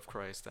follower of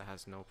Christ that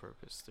has no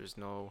purpose. There's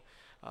no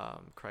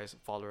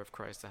follower of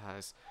Christ that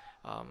has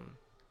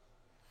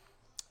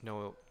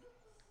no.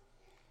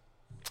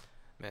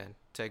 Man,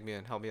 tag me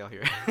in, help me out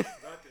here. You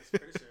got this.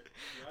 Finish it.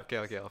 You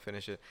got Okay, this. I'll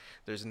finish it.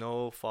 There's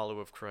no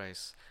follower of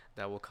Christ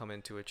that will come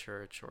into a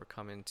church or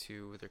come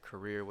into their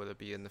career, whether it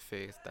be in the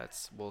faith,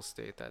 will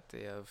state that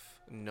they have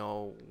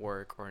no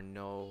work or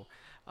no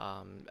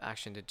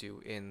action to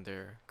do in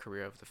their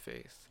career of the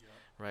faith, Yeah.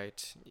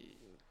 right?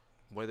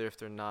 Whether if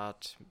they're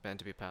not meant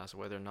to be pastor,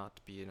 whether or not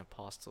to be an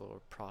apostle or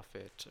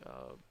prophet,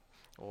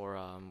 or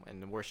in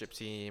the worship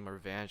team or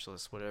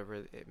evangelist, whatever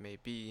it may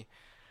be,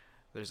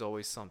 there's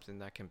always something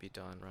that can be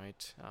done,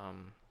 right?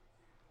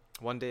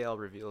 One day I'll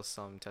reveal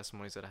some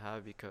testimonies that I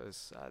have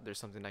because there's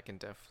something I can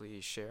definitely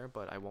share,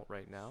 but I won't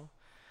right now.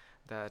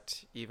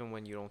 That even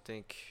when you don't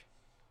think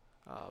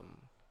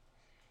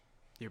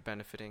you're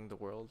benefiting the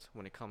world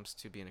when it comes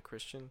to being a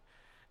Christian,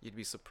 you'd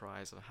be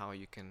surprised of how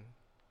you can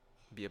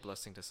be a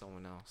blessing to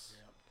someone else,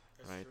 Yeah.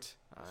 That's right? true.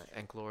 That's true.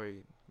 And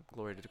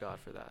glory to God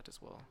for that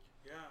as well.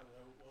 Yeah.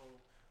 Well,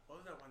 What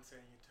was that one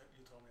saying you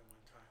told me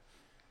one time?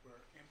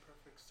 We're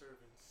imperfect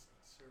servants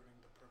serving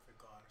the perfect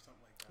God, or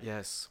something like that.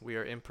 Yes, we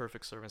are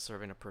imperfect servants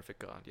serving a perfect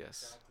God.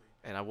 Yes, Exactly.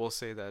 and I will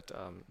say that.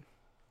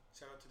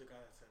 Shout out to the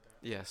guy that said that.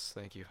 Yes,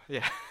 thank you.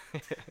 Yeah,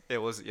 it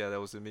was. Yeah, that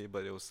wasn't me,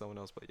 but it was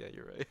someone else. But yeah,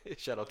 you're right.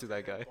 Shout out to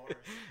that guy. Bars.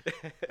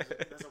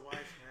 There's a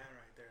wise man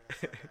right there that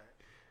said that,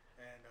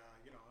 and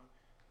you know,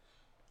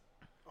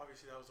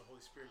 obviously that was the Holy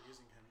Spirit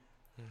using him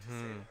to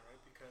say that, right?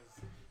 Because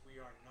we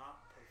are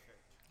not perfect.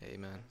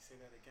 Amen. Let me say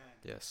that again.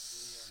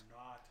 Yes. We are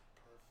not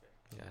perfect.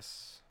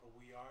 Yes. But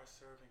we are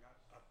serving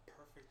a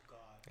perfect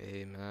God.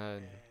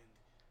 Amen. And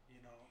you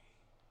know,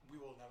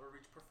 we will never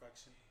reach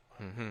perfection.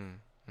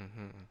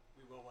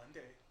 We will one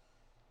day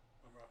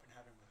when we're up in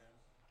heaven with Him.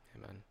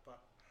 Amen. But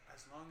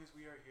as long as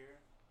we are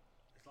here,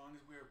 as long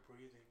as we are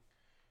breathing,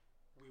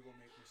 we will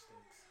make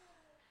mistakes.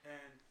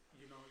 And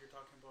you know, you're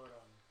talking about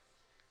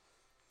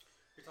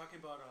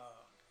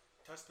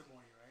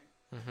testimony, right?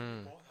 We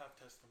both have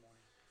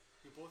testimony.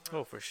 We both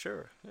have for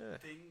sure. Yeah.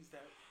 things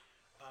that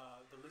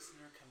the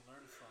listener can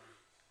learn from.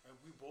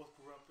 We both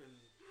grew up in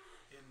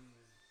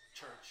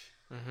church,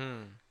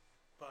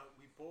 but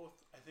we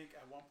both, I think,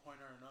 at one point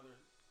or another,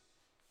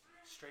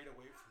 strayed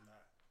away from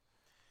that.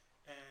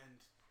 And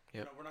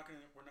you know, we're not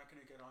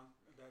gonna get on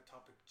that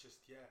topic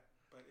just yet,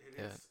 but it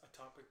is a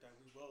topic that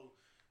we will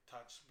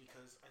touch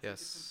because I think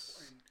it's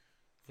important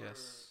for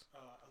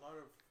a lot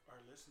of our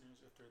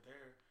listeners, if they're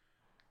there,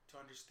 to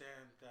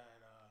understand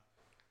that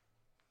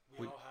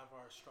we all have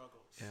our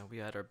struggles. Yeah, we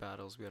had our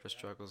battles, we had our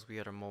struggles, we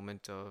had our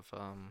moment of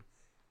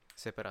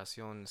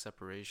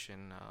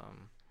separation,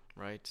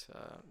 right?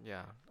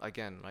 Yeah.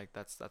 Again, like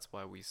that's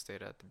why we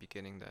stated at the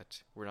beginning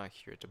that we're not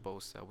here to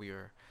boast that we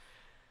are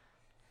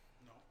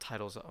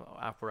titles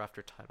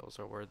after titles,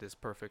 or we're this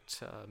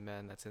perfect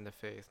man that's in the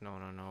faith. No.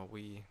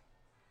 We've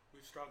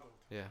struggled.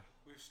 Yeah.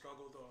 We've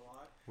struggled a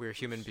lot. We're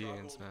human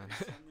beings, man.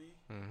 Recently,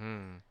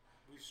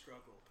 we've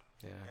struggled.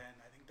 Yeah.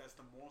 And I think that's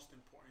the most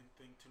important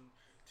thing to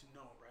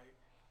know, right?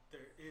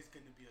 There is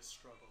going to be a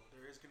struggle.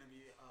 There is going to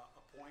be a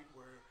point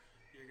where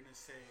you're going to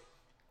say,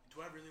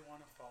 do I really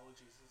want to follow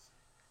Jesus?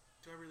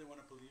 Do I really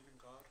want to believe in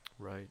God?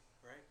 Right.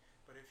 Right?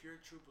 But if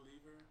you're a true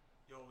believer,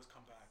 you'll always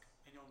come back.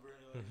 And you'll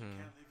realize you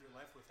can't live your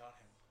life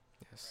without Him.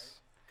 Yes. Right?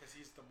 Because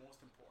He's the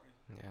most important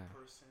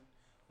person,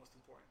 most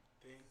important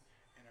thing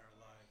in our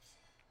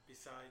lives.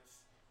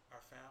 Besides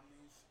our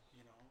families,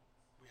 you know,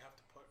 we have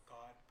to put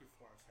God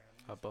before our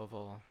families. Above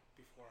all.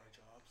 Before our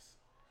jobs.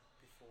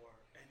 Before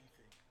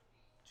anything.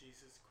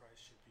 Jesus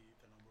Christ should be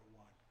the number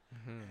one.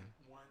 And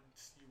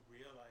once you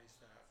realize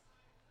that,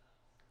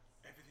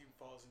 everything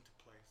falls into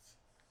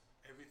place.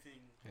 Everything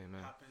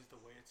happens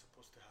the way it's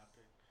supposed to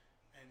happen.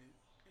 And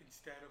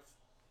instead of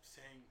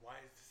saying,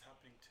 why is this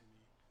happening to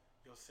me?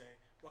 You'll say,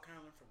 what can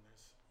I learn from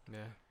this?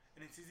 Yeah.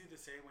 And it's easy to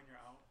say when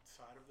you're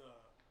outside of the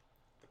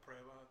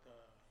prueba, the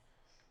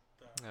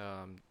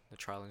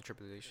trial and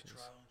tribulations. The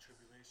trial and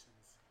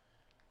tribulations.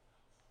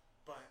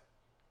 But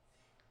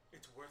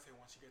it's worth it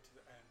once you get to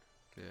the end.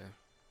 Yeah.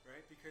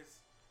 Right?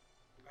 Because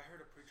I heard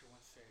a preacher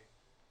once say,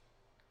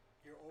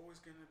 you're always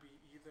going to be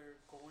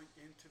either going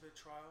into the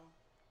trial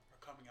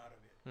or coming out of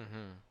it.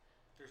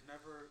 There's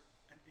never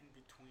an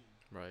in-between.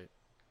 Right.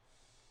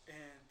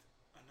 And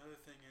another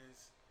thing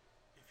is,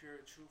 if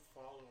you're a true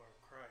follower of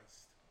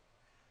Christ,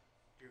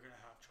 you're going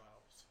to have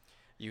trials.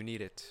 You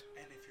need it.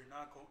 And if you're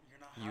not having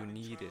trials,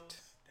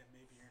 then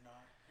maybe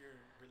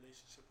your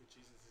relationship with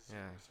Jesus is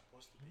where you're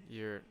supposed to be.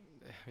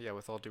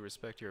 With all due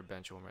respect, you're a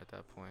bench warmer at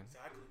that point.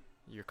 Exactly.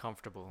 You're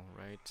comfortable,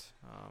 right?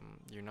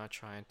 You're not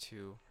trying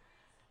to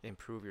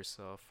improve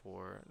yourself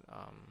or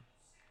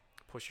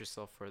push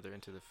yourself further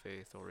into the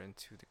faith or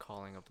into the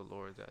calling of the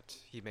Lord that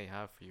He may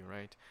have for you,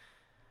 right?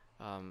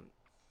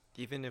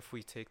 Even if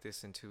we take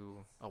this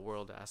into a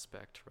world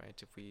aspect,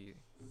 right? If we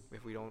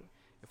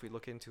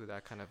look into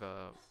that kind of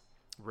a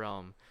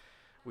realm,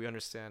 we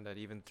understand that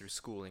even through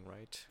schooling,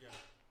 right? Yeah.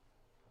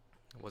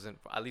 It wasn't,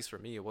 at least for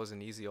me, it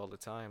wasn't easy all the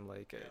time.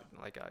 Like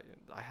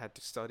I had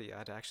to study. I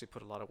had to actually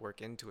put a lot of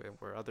work into it.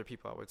 Where other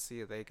people I would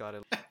see, they got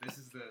it. This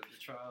is the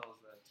trials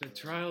that the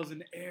trials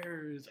and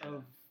errors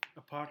of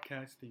a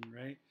podcasting,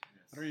 right?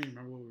 Yes. I don't even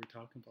remember what we were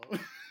talking about.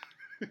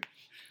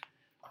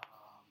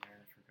 Oh man,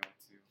 I forgot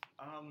to.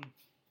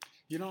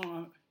 You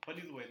know. But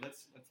either way,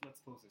 let's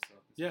close this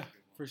up.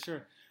 For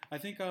sure. I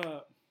think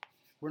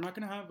we're not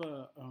gonna have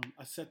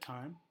a set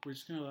time. We're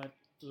just gonna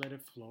let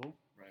it flow.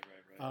 Right.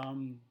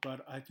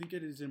 But I think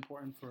it is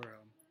important for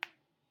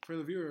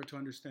the viewer to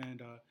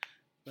understand.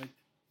 Like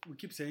we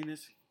keep saying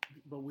this,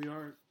 but we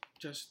are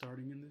just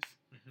starting in this.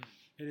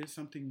 It is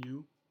something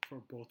new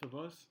for both of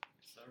us.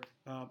 Yes, sir.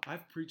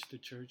 I've preached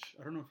at church.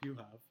 I don't know if you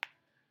have.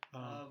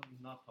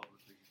 Not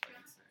publicly, I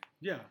can say.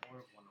 Yeah.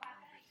 More of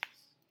one-on-one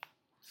basis.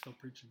 Still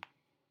preaching.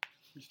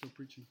 You're still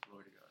preaching.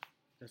 Glory to God.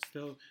 That's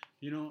still,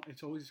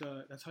 it's always,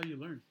 that's how you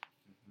learn.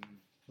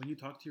 When you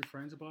talk to your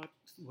friends about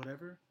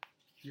whatever,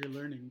 you're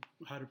learning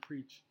how to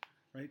preach,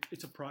 right?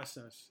 It's a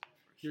process.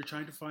 You're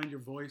trying to find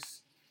your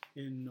voice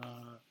in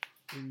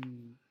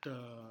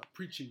the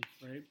preaching,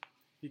 right?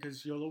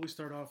 Because you'll always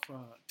start off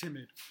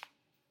timid,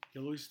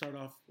 You'll always start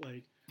off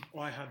like, oh,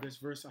 I have this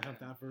verse, I have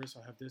that verse,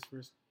 I have this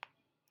verse.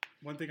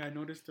 One thing I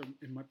noticed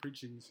in my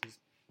preachings is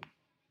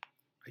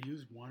I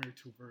use one or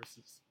two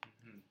verses,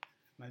 and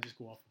I just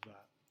go off of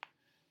that.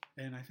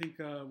 And I think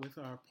with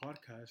our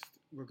podcast,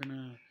 we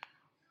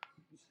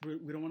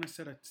don't want to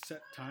set a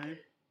set time,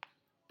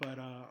 but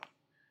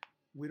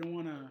we don't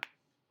want to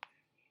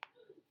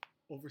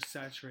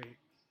oversaturate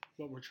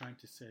what we're trying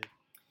to say.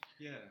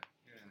 Yeah.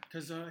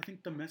 Because I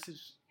think the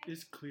message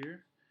is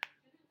clear.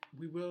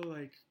 We will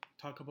like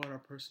talk about our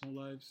personal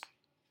lives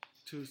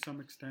to some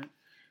extent.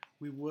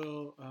 We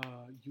will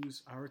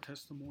use our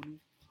testimony.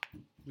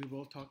 We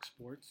will talk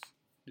sports.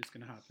 It's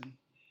gonna happen.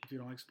 If you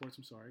don't like sports,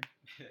 I'm sorry.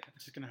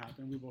 It's just gonna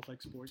happen. We both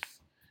like sports,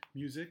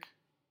 music.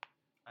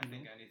 I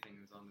think anything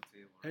is on the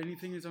table. Right?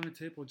 Anything is on the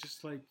table.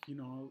 Just like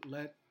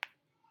let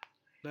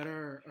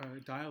our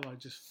dialogue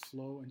just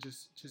flow and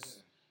just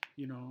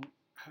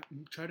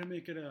try to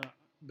make it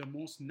the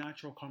most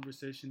natural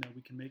conversation that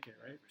we can make it.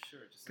 Right? For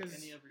sure. Just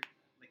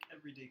like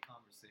everyday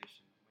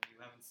conversation when you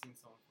haven't seen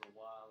someone for a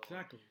while.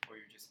 Exactly. Or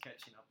you're just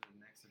catching up at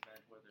the next event,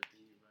 whether it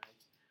be right.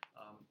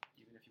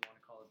 Even if you want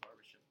to call it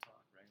barbershop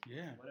talk, right?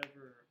 Yeah.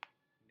 Whatever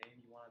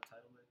name you want to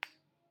title it.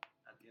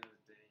 At the end of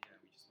the day,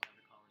 we just want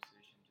to have a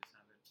conversation, just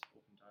have it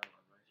open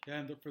dialogue, right?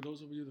 Yeah, and for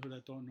those of you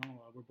that don't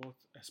know, we're both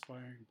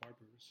aspiring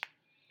barbers.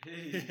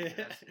 Hey,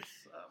 that's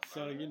what's up,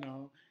 so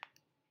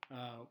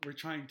we're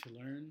trying to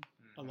learn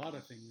a lot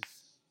of things.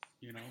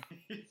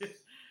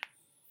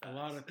 A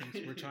lot of things.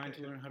 We're trying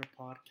to learn how to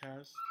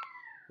podcast.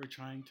 We're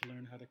trying to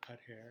learn how to cut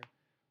hair.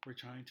 We're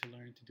trying to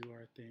learn to do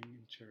our thing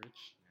in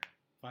church.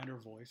 Find our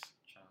voice.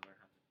 Trying to learn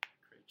how to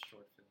create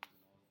short films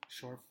and all that.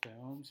 Short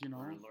films, We're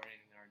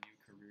learning our new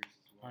careers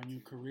as well. Our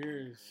new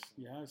careers.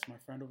 Yes, my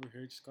friend over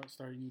here just got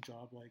started a new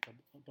job like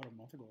about a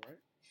month ago, right?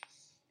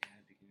 Yeah,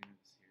 beginning of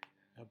this year.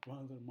 Yeah.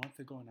 About a month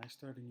ago, and I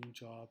started a new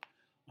job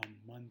on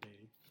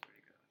Monday.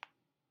 Very good.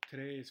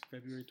 Today is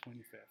February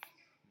 25th,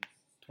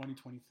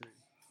 2023.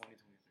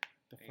 2023.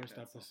 The first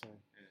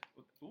episode.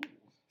 Yeah. Ooh.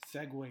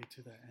 Segue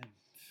to the end.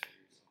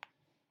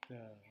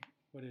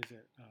 What is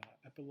it?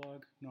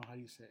 Epilogue? No, how do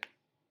you say it?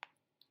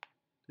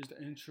 There's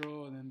the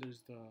intro, and then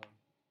there's the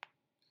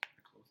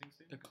closing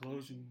statement? The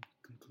closing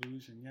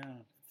conclusion,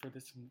 yeah. For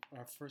this,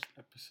 our first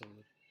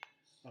episode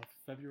of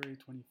February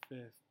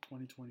 25th,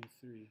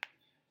 2023.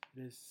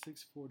 It is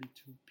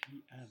 6:42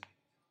 p.m.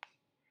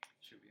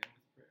 Should we end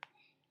with prayer?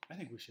 I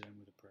think we should end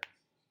with a prayer.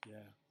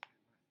 Yeah.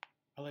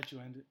 I'll let you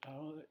end it.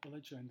 I'll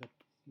let you end it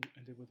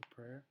with a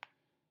prayer,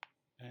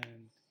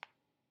 and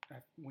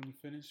when you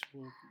finish,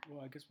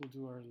 I guess we'll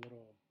do our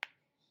little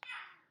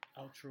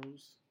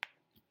outros,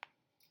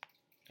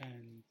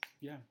 and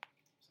yeah,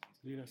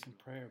 lead us in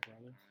prayer,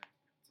 brother. All right.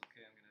 It's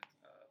okay. I'm gonna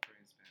pray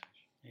in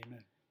Spanish.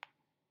 Amen.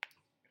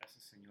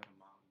 Gracias, Señor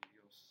amado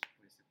Dios,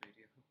 por este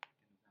privilegio que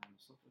nos da a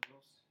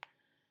nosotros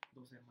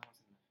dos hermanos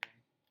en la fe.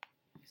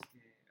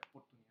 Esta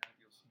oportunidad,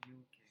 Dios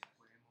mío, que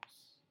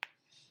podemos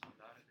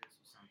hablar de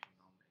su santo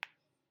nombre.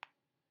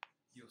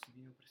 Dios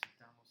mío,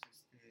 presentamos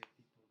este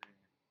tipo de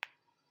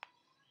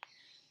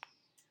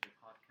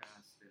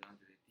podcast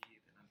delante de ti,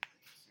 delante de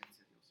tu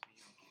presencia, Dios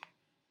mío, que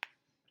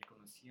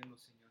reconociendo,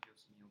 Señor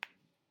Dios mío,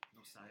 que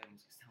no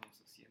sabemos qué estamos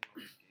haciendo,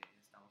 que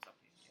estamos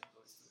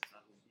aprendiendo, esto es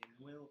algo bien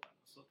nuevo para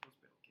nosotros,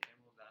 pero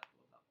queremos dar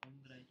toda la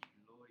honra y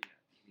gloria a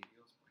ti, mi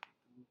Dios,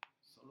 porque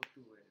solo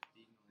tú eres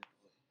digno de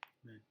todo.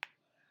 Amén.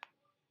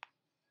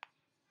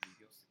 Y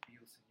Dios, te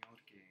pido,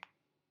 Señor, que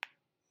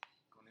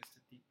con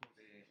este tipo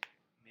de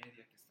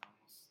media que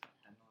estamos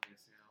tratando de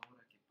hacer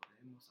ahora, que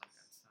podemos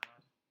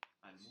alcanzar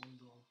al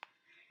mundo,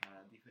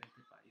 a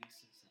diferentes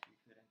países, a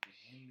diferente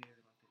gente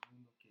durante el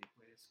mundo que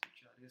puede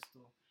escuchar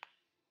esto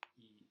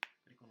y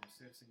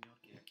reconocer, Señor,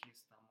 que aquí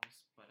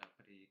estamos para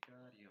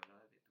predicar y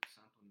hablar de tu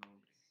santo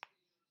nombre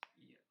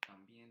y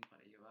también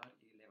para llevar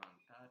y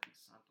levantar el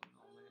santo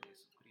nombre de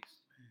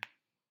Jesucristo.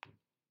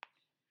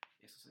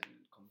 Eso es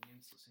el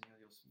comienzo, Señor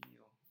Dios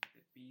mío.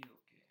 Te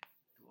pido que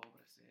tu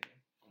obra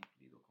sea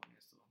cumplido con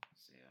esto,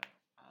 sea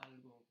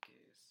algo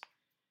que es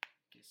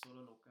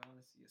solo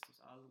local, si esto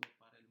es algo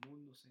para el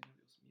mundo, Señor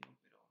Dios mío,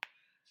 pero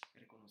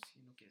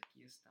reconociendo que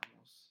aquí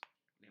estamos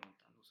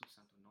levantando su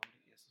santo nombre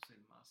y eso es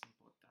el más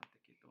importante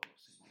que todo,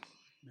 Señor.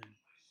 Amén.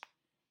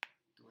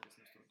 Tú eres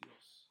nuestro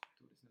Dios,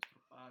 tú eres nuestro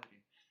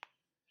Padre,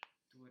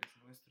 tú eres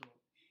nuestro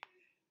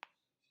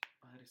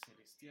Padre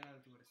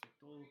Celestial, tú eres de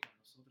todo para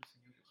nosotros,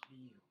 Señor Dios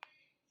mío.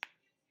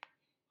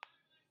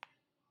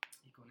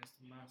 Y con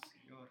esto más,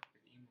 Señor,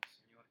 pedimos,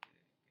 Señor, que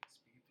el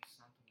Espíritu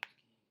Santo nos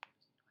guíe, que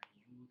nos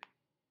ayude,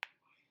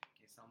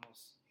 que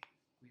estamos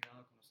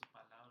cuidado con nuestras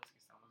palabras que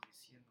estamos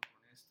diciendo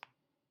con esto,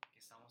 que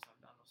estamos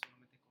hablando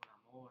solamente con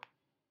amor,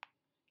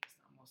 que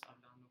estamos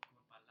hablando con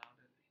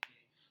palabras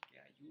que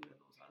ayuden a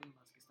los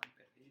almas que están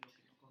perdidos,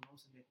 que no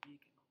conocen de ti,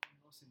 que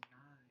no conocen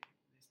nada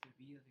de esta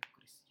vida de un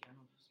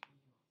cristiano, Dios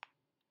mío.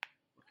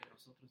 Porque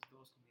nosotros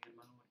dos, con mi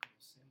hermano,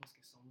 reconocemos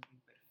que somos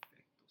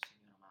imperfectos,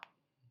 Señor amado.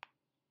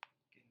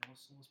 Que no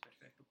somos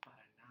perfectos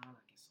para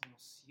nada, que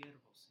somos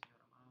siervos,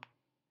 Señor amado.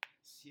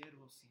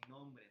 Siervos sin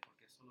nombre,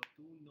 porque solo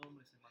tu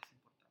nombre es el más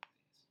importante,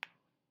 Señor.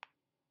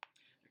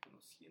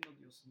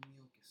 Dios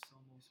mío, que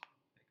somos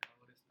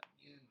pecadores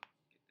también,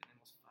 que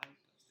tenemos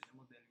faltas,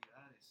 tenemos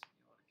debilidades,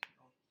 Señor, que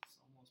no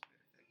somos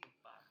perfectos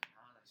para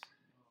nada,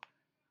 Señor.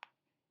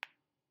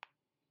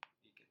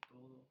 Y que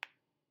todo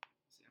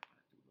sea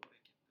para tu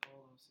gloria, que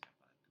todo sea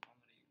para tu honor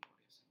y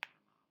gloria, Señor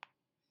amado.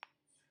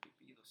 Te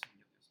pido,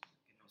 Señor Dios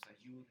mío, que nos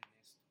ayude en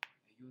esto.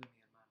 Ayude,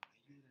 mi hermano,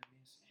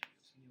 ayúdame, Señor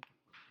Dios mío, que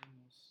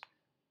podemos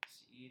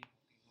seguir y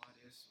continuar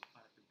eso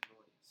para tu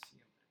gloria,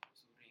 siempre por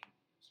su reino,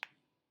 Dios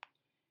mío.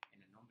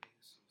 En el nombre de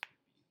Jesús te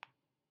pido.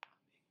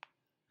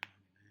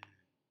 Amén.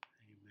 Amen.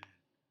 Amen.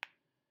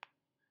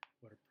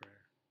 What a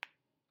prayer.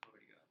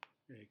 Glory to God.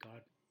 Hey,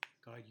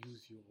 God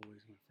use you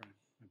always, my friend,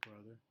 my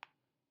brother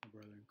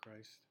in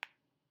Christ.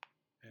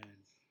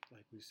 And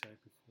like we said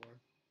before,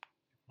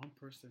 if one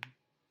person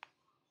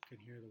can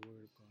hear the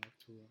word of God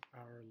through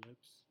our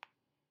lips,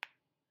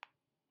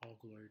 all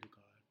glory to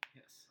God.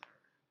 Yes, sir.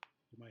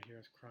 You might hear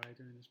us cry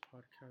during this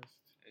podcast.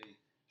 Hey,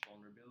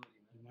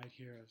 vulnerability, man. You might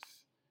hear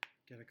us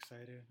get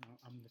excited.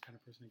 I'm the kind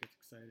of person that gets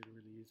excited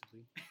really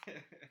easily.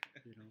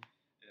 You know.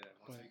 Yeah,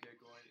 once we get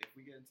going, if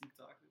we get into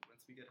TikTok,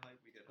 once we get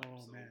hyped, we get hyped.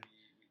 Oh, so man.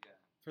 Yeah.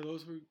 For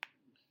those who,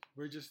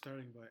 we're just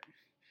starting, but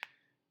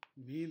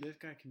me and this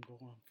guy can go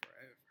on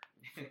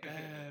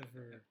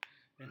forever.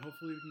 And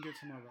hopefully we can get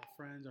some of our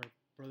friends, our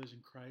brothers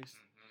in Christ,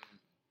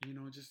 you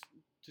know, just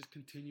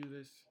continue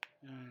this.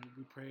 And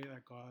we pray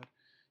that God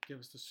give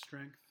us the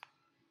strength,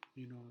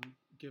 you know,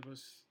 give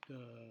us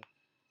the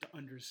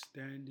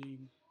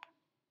understanding,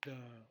 the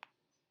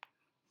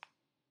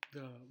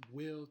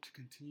will to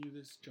continue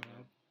this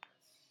job.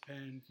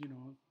 And, you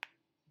know,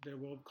 there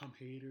will come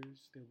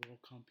haters, there will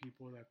come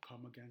people that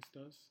come against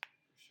us.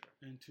 For sure.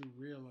 And to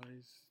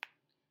realize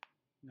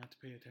not to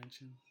pay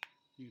attention,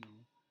 you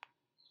know,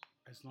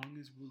 as long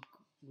as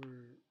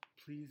we're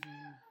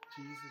pleasing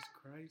Jesus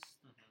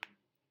Christ,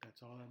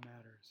 that's all that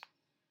matters.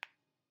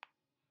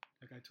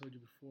 Like I told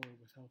you before,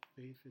 without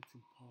faith, it's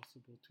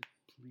impossible to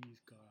please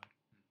God.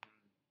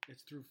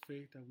 It's through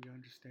faith that we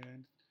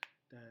understand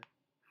that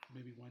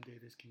maybe one day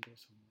this can go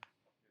somewhere.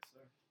 Yes,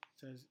 sir. It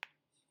says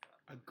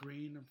a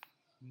grain of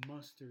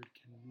mustard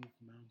can move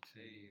mountains.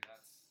 Hey,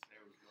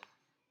 there we go.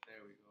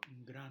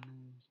 Un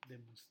grano de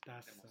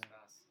mostaza.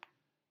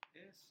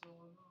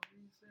 Eso lo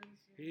dice el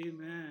Señor.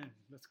 Amen.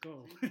 Let's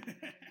go.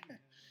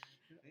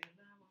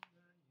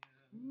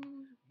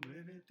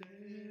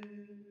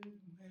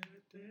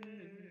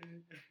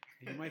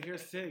 You might hear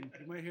us sing.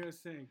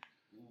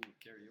 Ooh,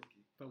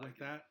 karaoke. But with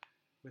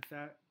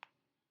that,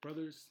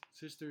 brothers,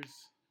 sisters,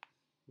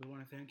 we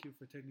want to thank you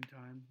for taking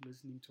time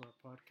listening to our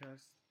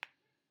podcast.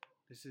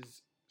 This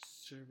is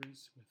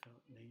Servants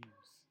Without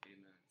Names.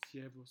 Amen.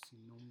 Siervos sin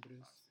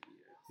nombres.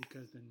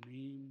 Because the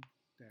name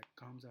that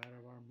comes out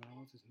of our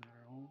mouths is not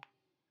our own.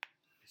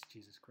 It's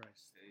Jesus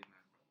Christ. Amen,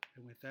 brother.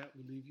 And with that,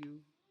 we leave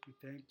you. We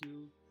thank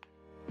you.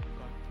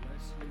 God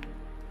bless you.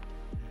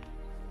 And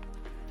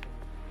until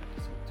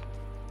episode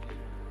 2.